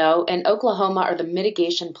like to know, in Oklahoma, are the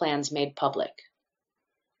mitigation plans made public?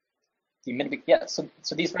 Yeah. So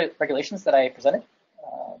these regulations that I presented,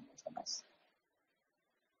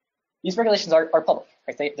 these regulations are public.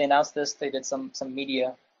 Right? They announced this. They did some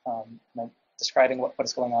media describing what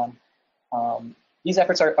is going on. These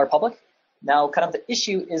efforts are public. Now, kind of the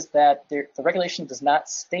issue is that the regulation does not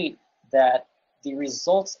state that the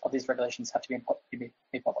results of these regulations have to be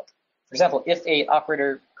made public. For example, if a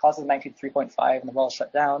operator causes magnitude 3.5 and the well is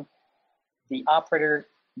shut down, the operator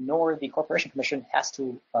nor the Corporation Commission has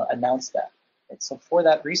to announce that. Right? So for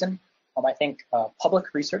that reason, I think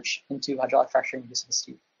public research into hydraulic fracturing induced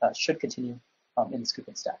should continue in the scoop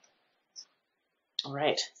and stack. All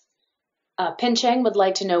right. Pin Cheng would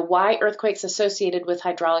like to know why earthquakes associated with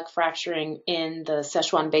hydraulic fracturing in the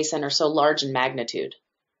Sichuan Basin are so large in magnitude.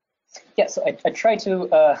 Yeah, so I try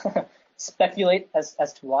to speculate as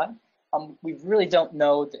to why. We really don't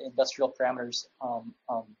know the industrial parameters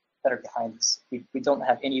that are behind this. We don't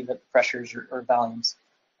have any of the pressures or volumes.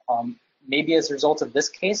 Maybe as a result of this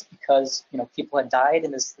case, because people had died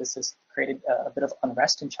and this has created a bit of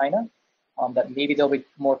unrest in China, that maybe there'll be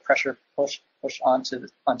more pressure push onto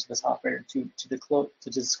this operator to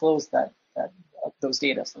disclose that those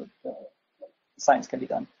data so that the science can be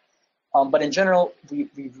done. But in general, we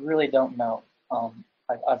really don't know.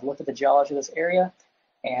 I've looked at the geology of this area,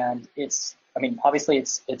 and obviously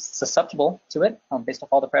it's susceptible to it based off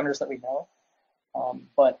all the parameters that we know.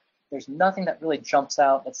 But there's nothing that really jumps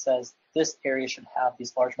out that says this area should have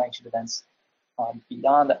these large magnitude events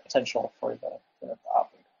beyond that potential for the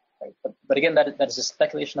operator. Right? But again, that is just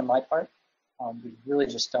speculation on my part. We really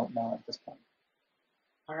just don't know at this point.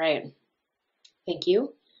 All right. Thank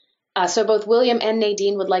you. So both William and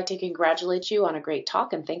Nadine would like to congratulate you on a great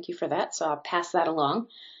talk, and thank you for that. So I'll pass that along.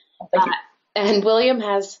 Thank you. And William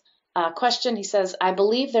has a question. He says, I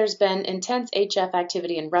believe there's been intense HF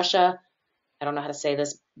activity in Russia. I don't know how to say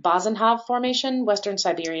this. Basenhov Formation, Western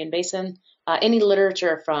Siberian Basin. Any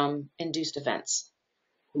literature from induced events?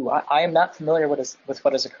 Ooh, I am not familiar with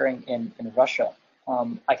what is occurring in Russia.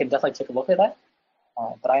 I can definitely take a look at that,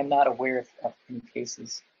 but I am not aware of any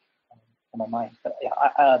cases in my mind. But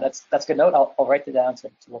yeah, that's a good note. I'll write it down to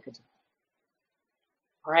look into.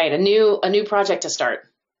 All right, a new project to start.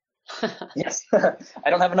 Yes, I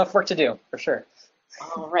don't have enough work to do, for sure.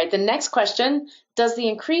 All right, the next question, does the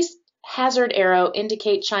increased hazard arrow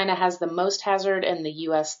indicate China has the most hazard and the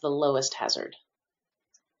US the lowest hazard?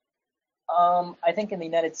 I think in the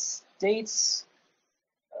United States,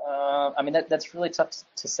 that's really tough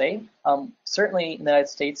to say. Certainly in the United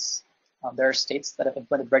States, there are states that have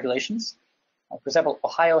implemented regulations. For example,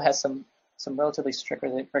 Ohio has some relatively strict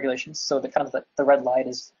regulations, so the red light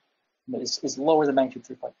is lower than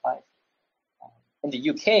magnitude 3.5. In the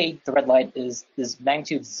UK, the red light is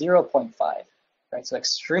magnitude 0.5, right? So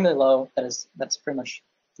extremely low. That's pretty much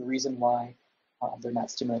the reason why they're not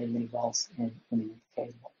stimulating many wells in the UK.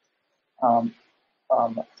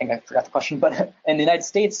 I think I forgot the question, but in the United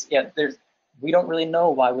States, yeah, we don't really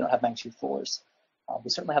know why we don't have magnitude 4s. We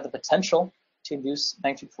certainly have the potential to induce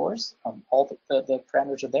magnitude 4s. All the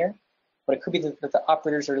parameters are there, but it could be that the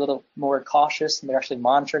operators are a little more cautious and they're actually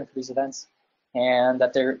monitoring for these events, and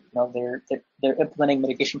that they're implementing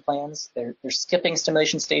mitigation plans. They're skipping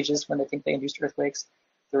stimulation stages when they think they induced earthquakes.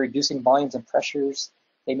 They're reducing volumes and pressures.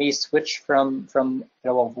 They may switch from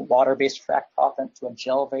a water-based frac proppant to a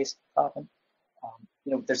gel-based proppant.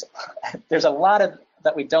 There's a lot of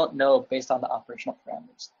that we don't know based on the operational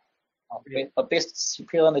parameters. But based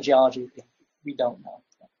purely on the geology, we don't know.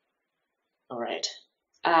 All right.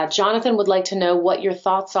 Jonathan would like to know what your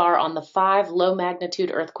thoughts are on the 5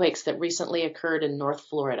 low-magnitude earthquakes that recently occurred in North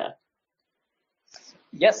Florida.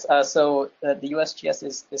 Yes, so the USGS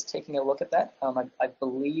is taking a look at that. I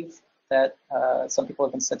believe that some people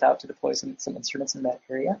have been sent out to deploy some instruments in that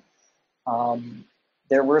area.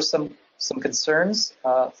 There were some concerns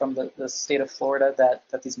from the state of Florida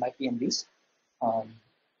that these might be induced.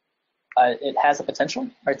 It has a potential,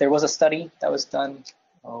 right? There was a study that was done,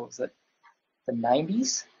 was it the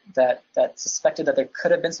 90s, that suspected that there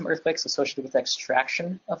could have been some earthquakes associated with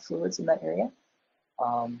extraction of fluids in that area.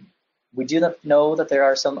 We do not know that there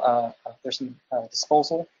are some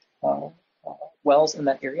disposal wells in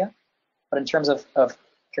that area, but in terms of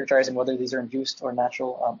characterizing whether these are induced or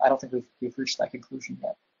natural, I don't think we've reached that conclusion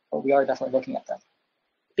yet, but we are definitely looking at that.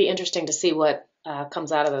 Be interesting to see what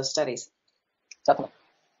comes out of those studies. Definitely.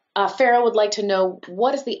 Farah would like to know,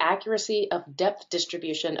 what is the accuracy of depth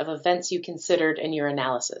distribution of events you considered in your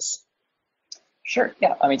analysis? Sure,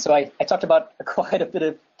 yeah. So I talked about quite a bit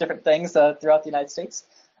of different things throughout the United States.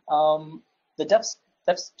 The depths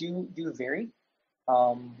do vary.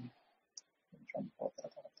 Yeah,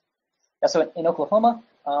 so in Oklahoma,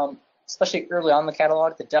 especially early on in the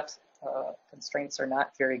catalog, the depth constraints are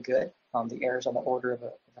not very good. The error is on the order of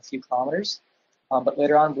a few kilometers. But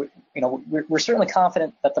later on, we're certainly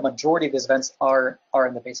confident that the majority of these events are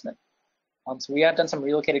in the basement. So we have done some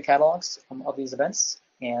relocated catalogs of these events,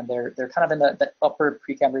 and they're kind of in that upper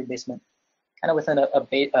Precambrian basement, kind of within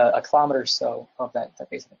a kilometer or so of that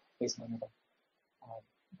basement level.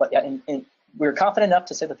 But yeah, and we're confident enough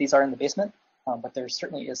to say that these are in the basement, but there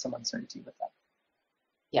certainly is some uncertainty with that.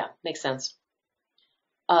 Yeah, makes sense.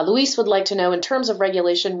 Luis would like to know, in terms of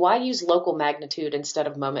regulation, why use local magnitude instead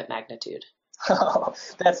of moment magnitude?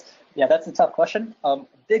 That's a tough question.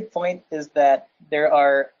 Big point is that there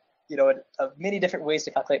are many different ways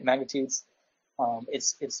to calculate magnitudes.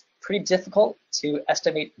 It's pretty difficult to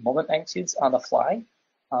estimate moment magnitudes on the fly,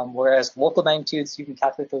 whereas local magnitudes, you can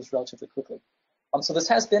calculate those relatively quickly. So this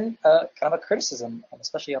has been kind of a criticism,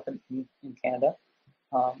 especially up in Canada,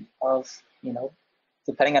 of,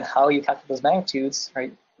 depending on how you calculate those magnitudes,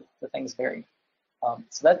 right, the things vary.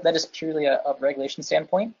 So that is purely a regulation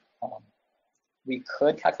standpoint. We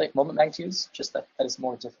could calculate moment magnitudes, just that is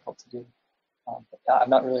more difficult to do. But I'm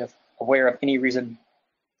not really aware of any reason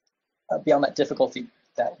beyond that difficulty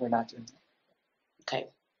that we're not doing that. Okay.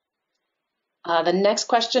 The next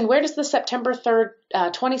question, where does the September 3rd,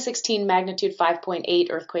 2016 magnitude 5.8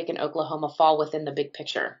 earthquake in Oklahoma fall within the big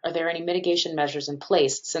picture? Are there any mitigation measures in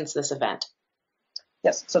place since this event?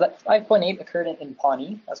 Yes, so that 5.8 occurred in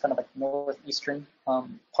Pawnee. That's kind of like northeastern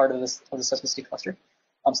part of the seismicity cluster.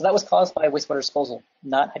 So that was caused by wastewater disposal,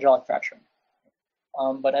 not hydraulic fracturing.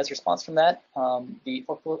 But as a response from that, the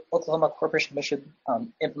Oklahoma Corporation Commission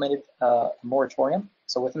implemented a moratorium.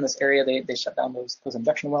 So within this area, they shut down those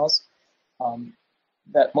injection wells.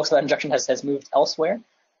 That most of that injection has moved elsewhere,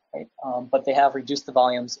 right? But they have reduced the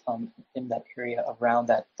volumes in that area around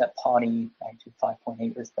that Pawnee magnitude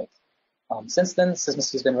 5.8 earthquake. Since then,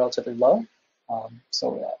 seismicity has been relatively low.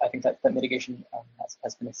 So I think that mitigation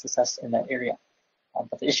has been a success in that area.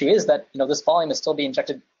 But the issue is that this volume is still being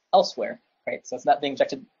injected elsewhere, right? So it's not being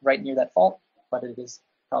injected right near that fault, but it is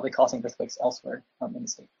probably causing earthquakes elsewhere in the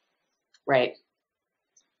state. Right.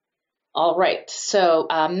 All right. So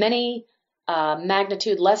many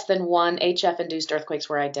magnitude less than 1 HF-induced earthquakes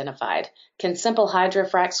were identified. Can simple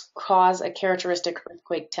hydrofracts cause a characteristic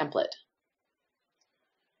earthquake template?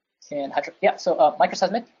 Yeah, so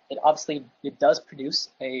microseismic, it does produce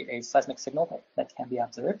a seismic signal that can be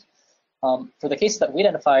observed. For the cases that we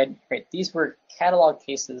identified, right, these were catalog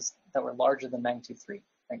cases that were larger than magnitude 3,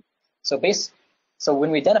 right? So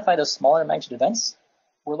when we identify those smaller magnitude events,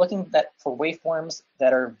 we're looking for waveforms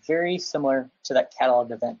that are very similar to that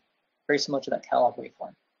catalog event, very similar to that catalog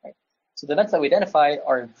waveform, right? So the events that we identified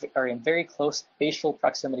are in very close spatial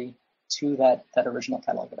proximity to that original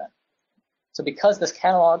catalog event. So because this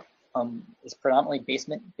catalog is predominantly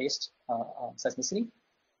basement-based seismicity,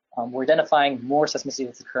 we're identifying more seismicity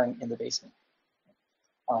that's occurring in the basement.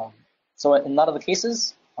 So in a lot of the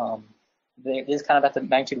cases, it is kind of at the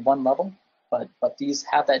magnitude 1 level, but these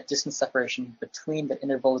have that distance separation between the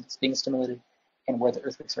interval that's being stimulated and where the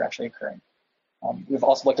earthquakes are actually occurring. We've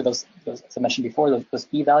also looked at those, as I mentioned before, those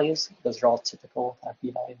B values. Those are all typical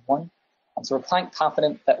B value 1. So we're quite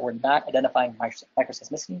confident that we're not identifying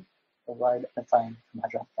microseismicity, but we're identifying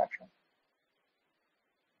hydraulic fracturing.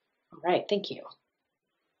 All right, thank you.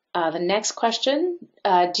 The next question,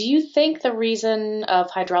 do you think the reason of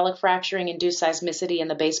hydraulic fracturing induced seismicity in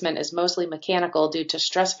the basement is mostly mechanical due to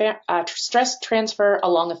stress transfer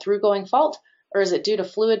along a through-going fault, or is it due to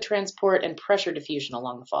fluid transport and pressure diffusion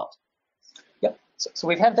along the fault? Yep, so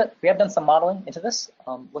we have done some modeling into this,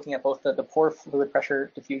 looking at both the pore fluid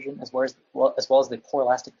pressure diffusion as well as the pore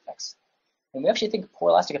elastic effects. And we actually think pore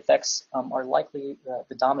elastic effects are likely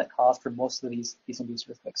the dominant cause for most of these induced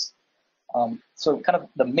earthquakes. So kind of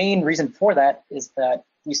the main reason for that is that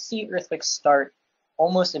we see earthquakes start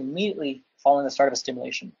almost immediately following the start of a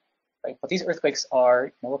stimulation, right? But these earthquakes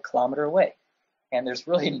are a kilometer away, and there's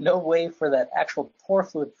really no way for that actual pore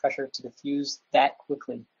fluid pressure to diffuse that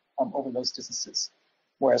quickly over those distances.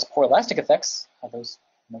 Whereas pore elastic effects, those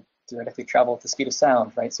theoretically travel at the speed of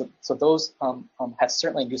sound, right? So those have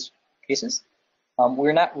certainly induced cases.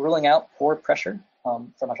 We're not ruling out pore pressure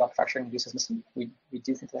from hydraulic fracturing induced seismicity. We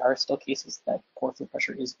do think there are still cases that pore fluid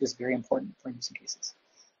pressure is very important for inducing cases.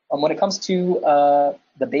 When it comes to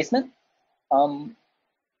the basement,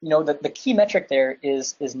 the key metric there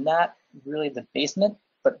is not really the basement,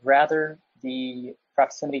 but rather the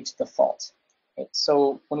proximity to the fault. Right?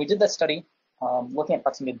 So when we did that study, looking at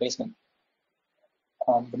proximity to the basement,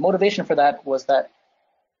 the motivation for that was that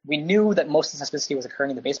we knew that most of the seismicity was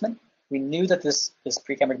occurring in the basement. We knew that this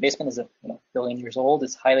Precambrian basement is a billion years old.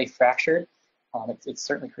 It's highly fractured. It's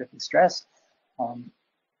certainly critically stressed.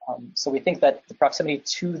 So we think that the proximity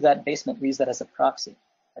to that basement, we use that as a proxy.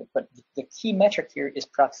 Right? But the key metric here is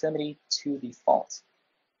proximity to the fault.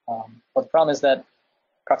 But the problem is that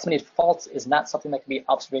proximity to faults is not something that can be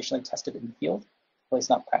observationally tested in the field, at least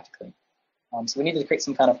not practically. So we needed to create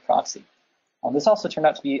some kind of proxy. This also turned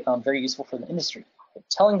out to be very useful for the industry.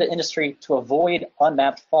 Telling the industry to avoid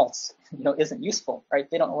unmapped faults, isn't useful, right?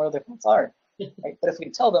 They don't know where their faults are, right? But if we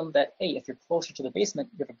can tell them that, hey, if you're closer to the basement,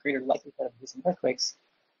 you have a greater likelihood of using earthquakes,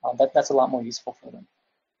 that's a lot more useful for them.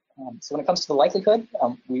 So when it comes to the likelihood,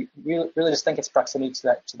 we really just think it's proximity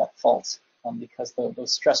to that fault. because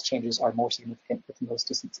those stress changes are more significant within those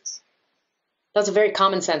distances. That's a very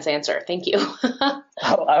common sense answer. Thank you.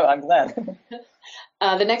 Oh, I'm glad.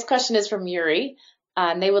 The next question is from Yuri,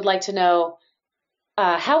 and they would like to know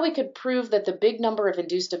how we could prove that the big number of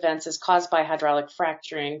induced events is caused by hydraulic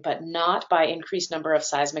fracturing, but not by increased number of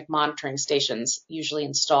seismic monitoring stations usually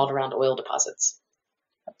installed around oil deposits.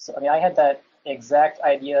 So, I had that exact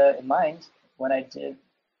idea in mind when I did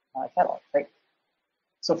my catalog, right?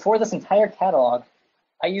 So for this entire catalog,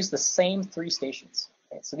 I used the same 3 stations.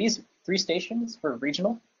 Okay? So these 3 stations were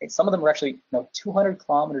regional. Okay? Some of them were actually 200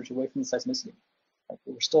 kilometers away from the seismicity. Right?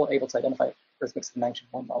 We were still able to identify earthquakes at the magnitude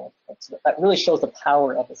 1 level. Right? So that really shows the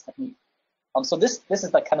power of this technique. So this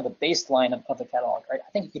is like kind of the baseline of the catalog, right?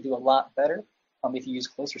 I think you could do a lot better if you use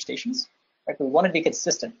closer stations. Right? But we wanted to be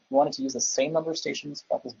consistent. We wanted to use the same number of stations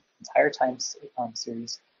throughout this entire time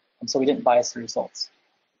series, so we didn't bias the results.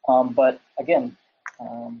 But again,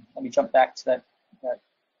 let me jump back to that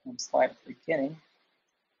slide at the beginning.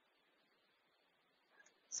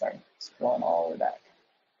 Sorry, scrolling all the way back.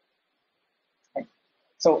 Right.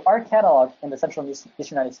 So our catalog in the central and eastern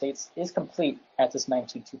United States is complete at this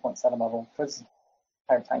magnitude 2.7 level for this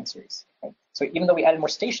entire time series. Right. So even though we added more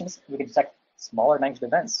stations, we could detect smaller magnitude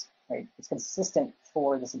events. Right. It's consistent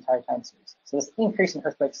for this entire time series. So this increase in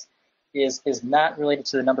earthquakes is not related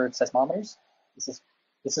to the number of seismometers.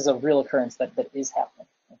 This is a real occurrence that is happening.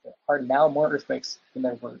 There are now more earthquakes than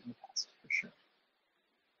there were in the past, for sure.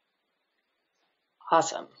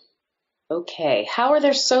 Awesome. Okay, how are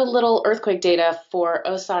there so little earthquake data for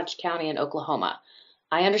Osage County in Oklahoma?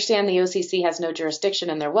 I understand the OCC has no jurisdiction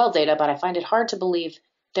in their well data, but I find it hard to believe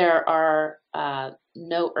there are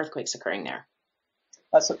no earthquakes occurring there.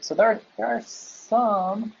 So there are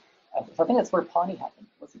some. I think that's where Pawnee happened.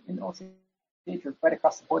 Was it in Osage or right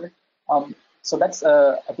across the border? So that's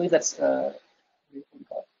I believe that's what do you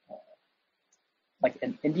call it? Like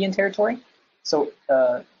an Indian territory. So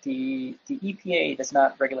the EPA does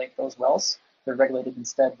not regulate those wells. They're regulated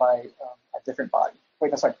instead by a different body.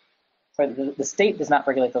 Wait, no, sorry. The state does not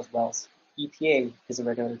regulate those wells. EPA is a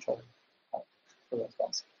regulatory for those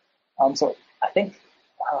wells. So I think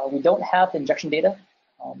we don't have the injection data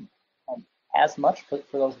as much for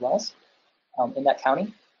those wells in that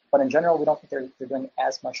county. But in general, we don't think they're doing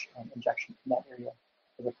as much injection in that area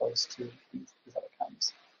as opposed to these other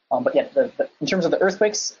counties. But yeah, in terms of the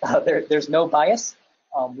earthquakes, there's no bias.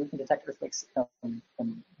 We can detect earthquakes when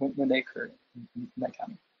they occur in that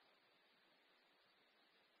county.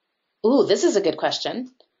 Ooh, this is a good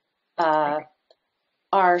question.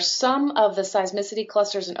 Are some of the seismicity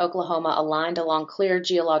clusters in Oklahoma aligned along clear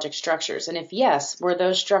geologic structures? And if yes, were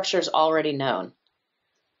those structures already known?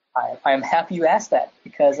 I am happy you asked that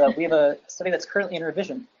because we have a study that's currently in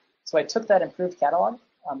revision. So I took that improved catalog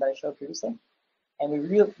that I showed previously, and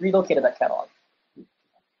we relocated that catalog.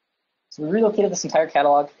 So we relocated this entire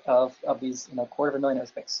catalog of these 250,000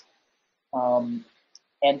 earthquakes.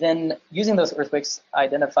 And then using those earthquakes, I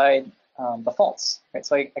identified the faults. Right?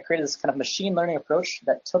 So I created this kind of machine learning approach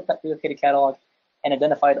that took that relocated catalog and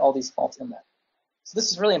identified all these faults in that. So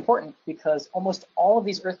this is really important because almost all of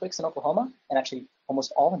these earthquakes in Oklahoma, and actually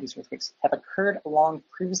almost all of these earthquakes, have occurred along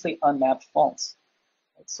previously unmapped faults.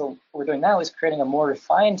 Right? So what we're doing now is creating a more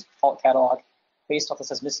refined fault catalog based off the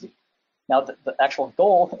seismicity. Now, the actual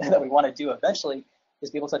goal that we want to do eventually is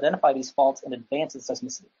to be able to identify these faults in advance of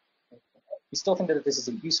seismicity. We still think that this is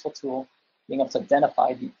a useful tool, being able to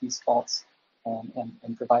identify these faults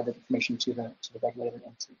and provide that information to the regulator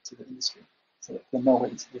and to the industry, so that we'll know where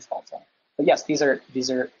these faults are. But yes,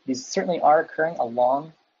 these certainly are occurring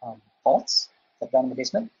along faults that down in the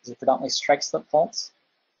basement. These are predominantly strike slip faults.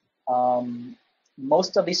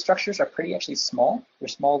 Most of these structures are pretty actually small. They're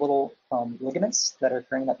small little ligaments that are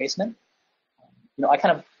occurring in that basement. I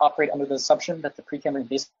kind of operate under the assumption that the Precambrian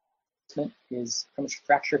basement is pretty much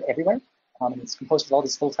fractured everywhere, and it's composed of all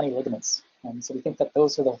these little tiny ligaments. So we think that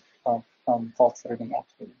those are the faults that are being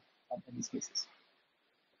activated in these cases.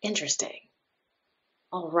 Interesting.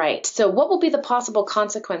 All right. So what will be the possible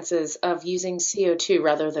consequences of using CO2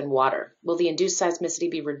 rather than water? Will the induced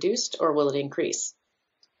seismicity be reduced or will it increase?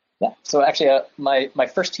 Yeah. So actually, my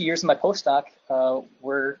first 2 years in my postdoc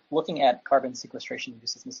were looking at carbon sequestration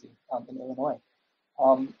induced seismicity in Illinois.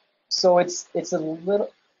 So it's a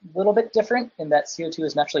little bit different in that CO2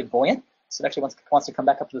 is naturally buoyant, so it actually wants to come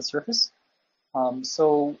back up to the surface.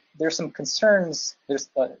 So there's some concerns. There's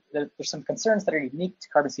some concerns that are unique to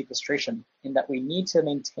carbon sequestration in that we need to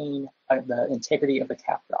maintain the integrity of the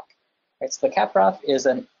cap rock. Right. So the cap rock is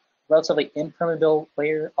a relatively impermeable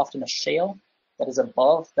layer, often a shale, that is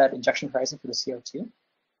above that injection horizon for the CO2.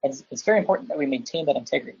 And it's very important that we maintain that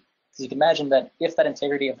integrity. Because you can imagine that if that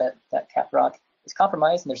integrity of that cap rock is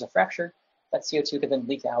compromised and there's a fracture, that CO2 could then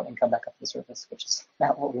leak out and come back up to the surface, which is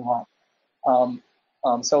not what we want.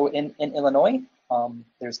 So in Illinois,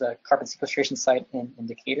 there's the carbon sequestration site in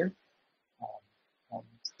Decatur.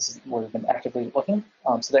 This is where we've been actively looking.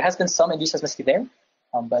 So there has been some induced seismicity there,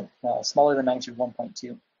 but smaller than magnitude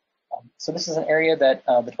 1.2. So this is an area that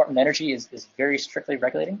the Department of Energy is very strictly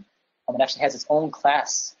regulating. It actually has its own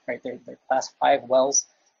class, right? They're class 5 wells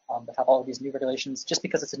that have all of these new regulations. Just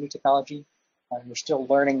because it's a new technology, we're still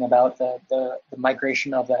learning about the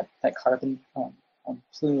migration of that carbon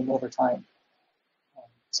plume over time.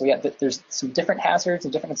 So yeah, there's some different hazards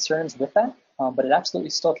and different concerns with that, but it absolutely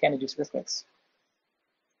still can induce earthquakes.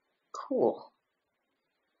 Cool.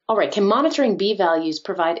 All right, can monitoring B values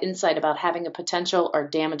provide insight about having a potential or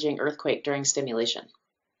damaging earthquake during stimulation?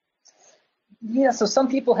 Yeah, so some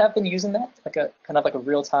people have been using that, like a kind of like a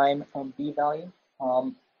real-time B value.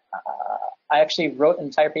 I actually wrote an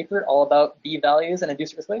entire paper all about B values and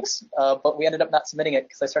induced earthquakes, but we ended up not submitting it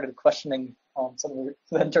because I started questioning some of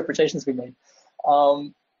the interpretations we made.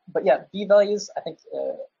 But yeah, B values, I think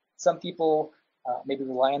some people maybe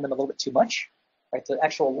rely on them a little bit too much. Right, the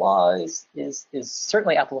actual law is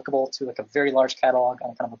certainly applicable to like a very large catalog on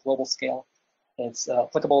a kind of a global scale. It's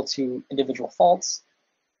applicable to individual faults.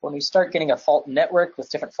 When we start getting a fault network with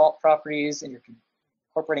different fault properties and you're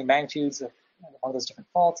incorporating magnitudes of among those different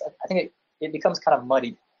faults, I think it becomes kind of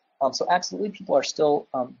muddy. So absolutely, people are still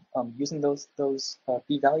using those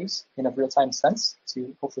B values in a real-time sense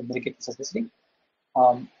to hopefully mitigate the seismicity.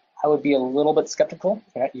 I would be a little bit skeptical.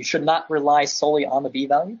 Right? You should not rely solely on the B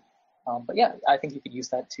value. But yeah, I think you could use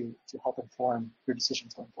that to help inform your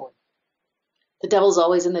decisions going forward. The devil's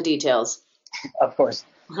always in the details. Of course.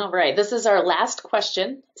 All right, this is our last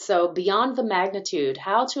question. So beyond the magnitude,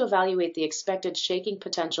 how to evaluate the expected shaking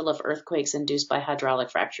potential of earthquakes induced by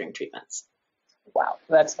hydraulic fracturing treatments? Wow,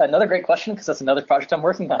 that's another great question because that's another project I'm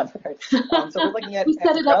working on. Right? So we're looking at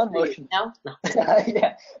ground motion. No?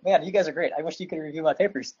 Yeah, man, you guys are great. I wish you could review my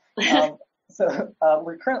papers. So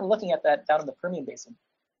we're currently looking at that down in the Permian Basin.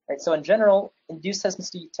 Right, so in general, induced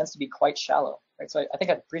seismicity tends to be quite shallow. Right, so I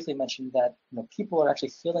think I briefly mentioned that people are actually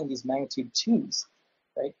feeling these magnitude 2s.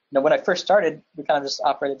 Right, when I first started, we kind of just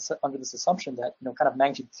operated under this assumption that kind of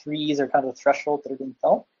magnitude 3s are kind of the threshold that are being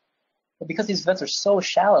felt. But because these events are so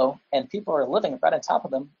shallow and people are living right on top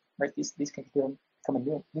of them, right, these can become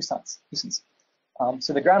a nuisance.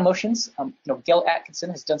 So the ground motions, Gail Atkinson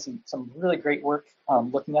has done some really great work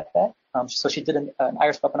looking at that. So she did an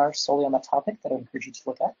IRIS webinar solely on that topic that I encourage you to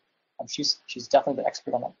look at. She's definitely the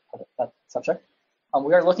expert on that subject.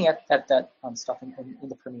 We are looking at that stuff in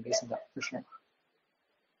the Permian Basin for sure.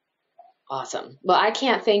 Awesome. Well, I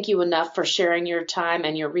can't thank you enough for sharing your time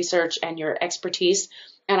and your research and your expertise.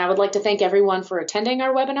 And I would like to thank everyone for attending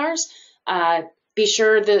our webinars. Be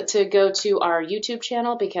sure to go to our YouTube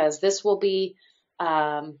channel because this will be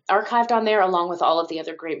archived on there along with all of the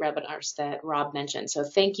other great webinars that Rob mentioned. So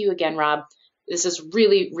thank you again, Rob. This is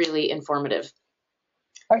really, really informative.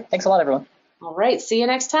 All right. Thanks a lot, everyone. All right. See you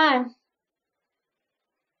next time.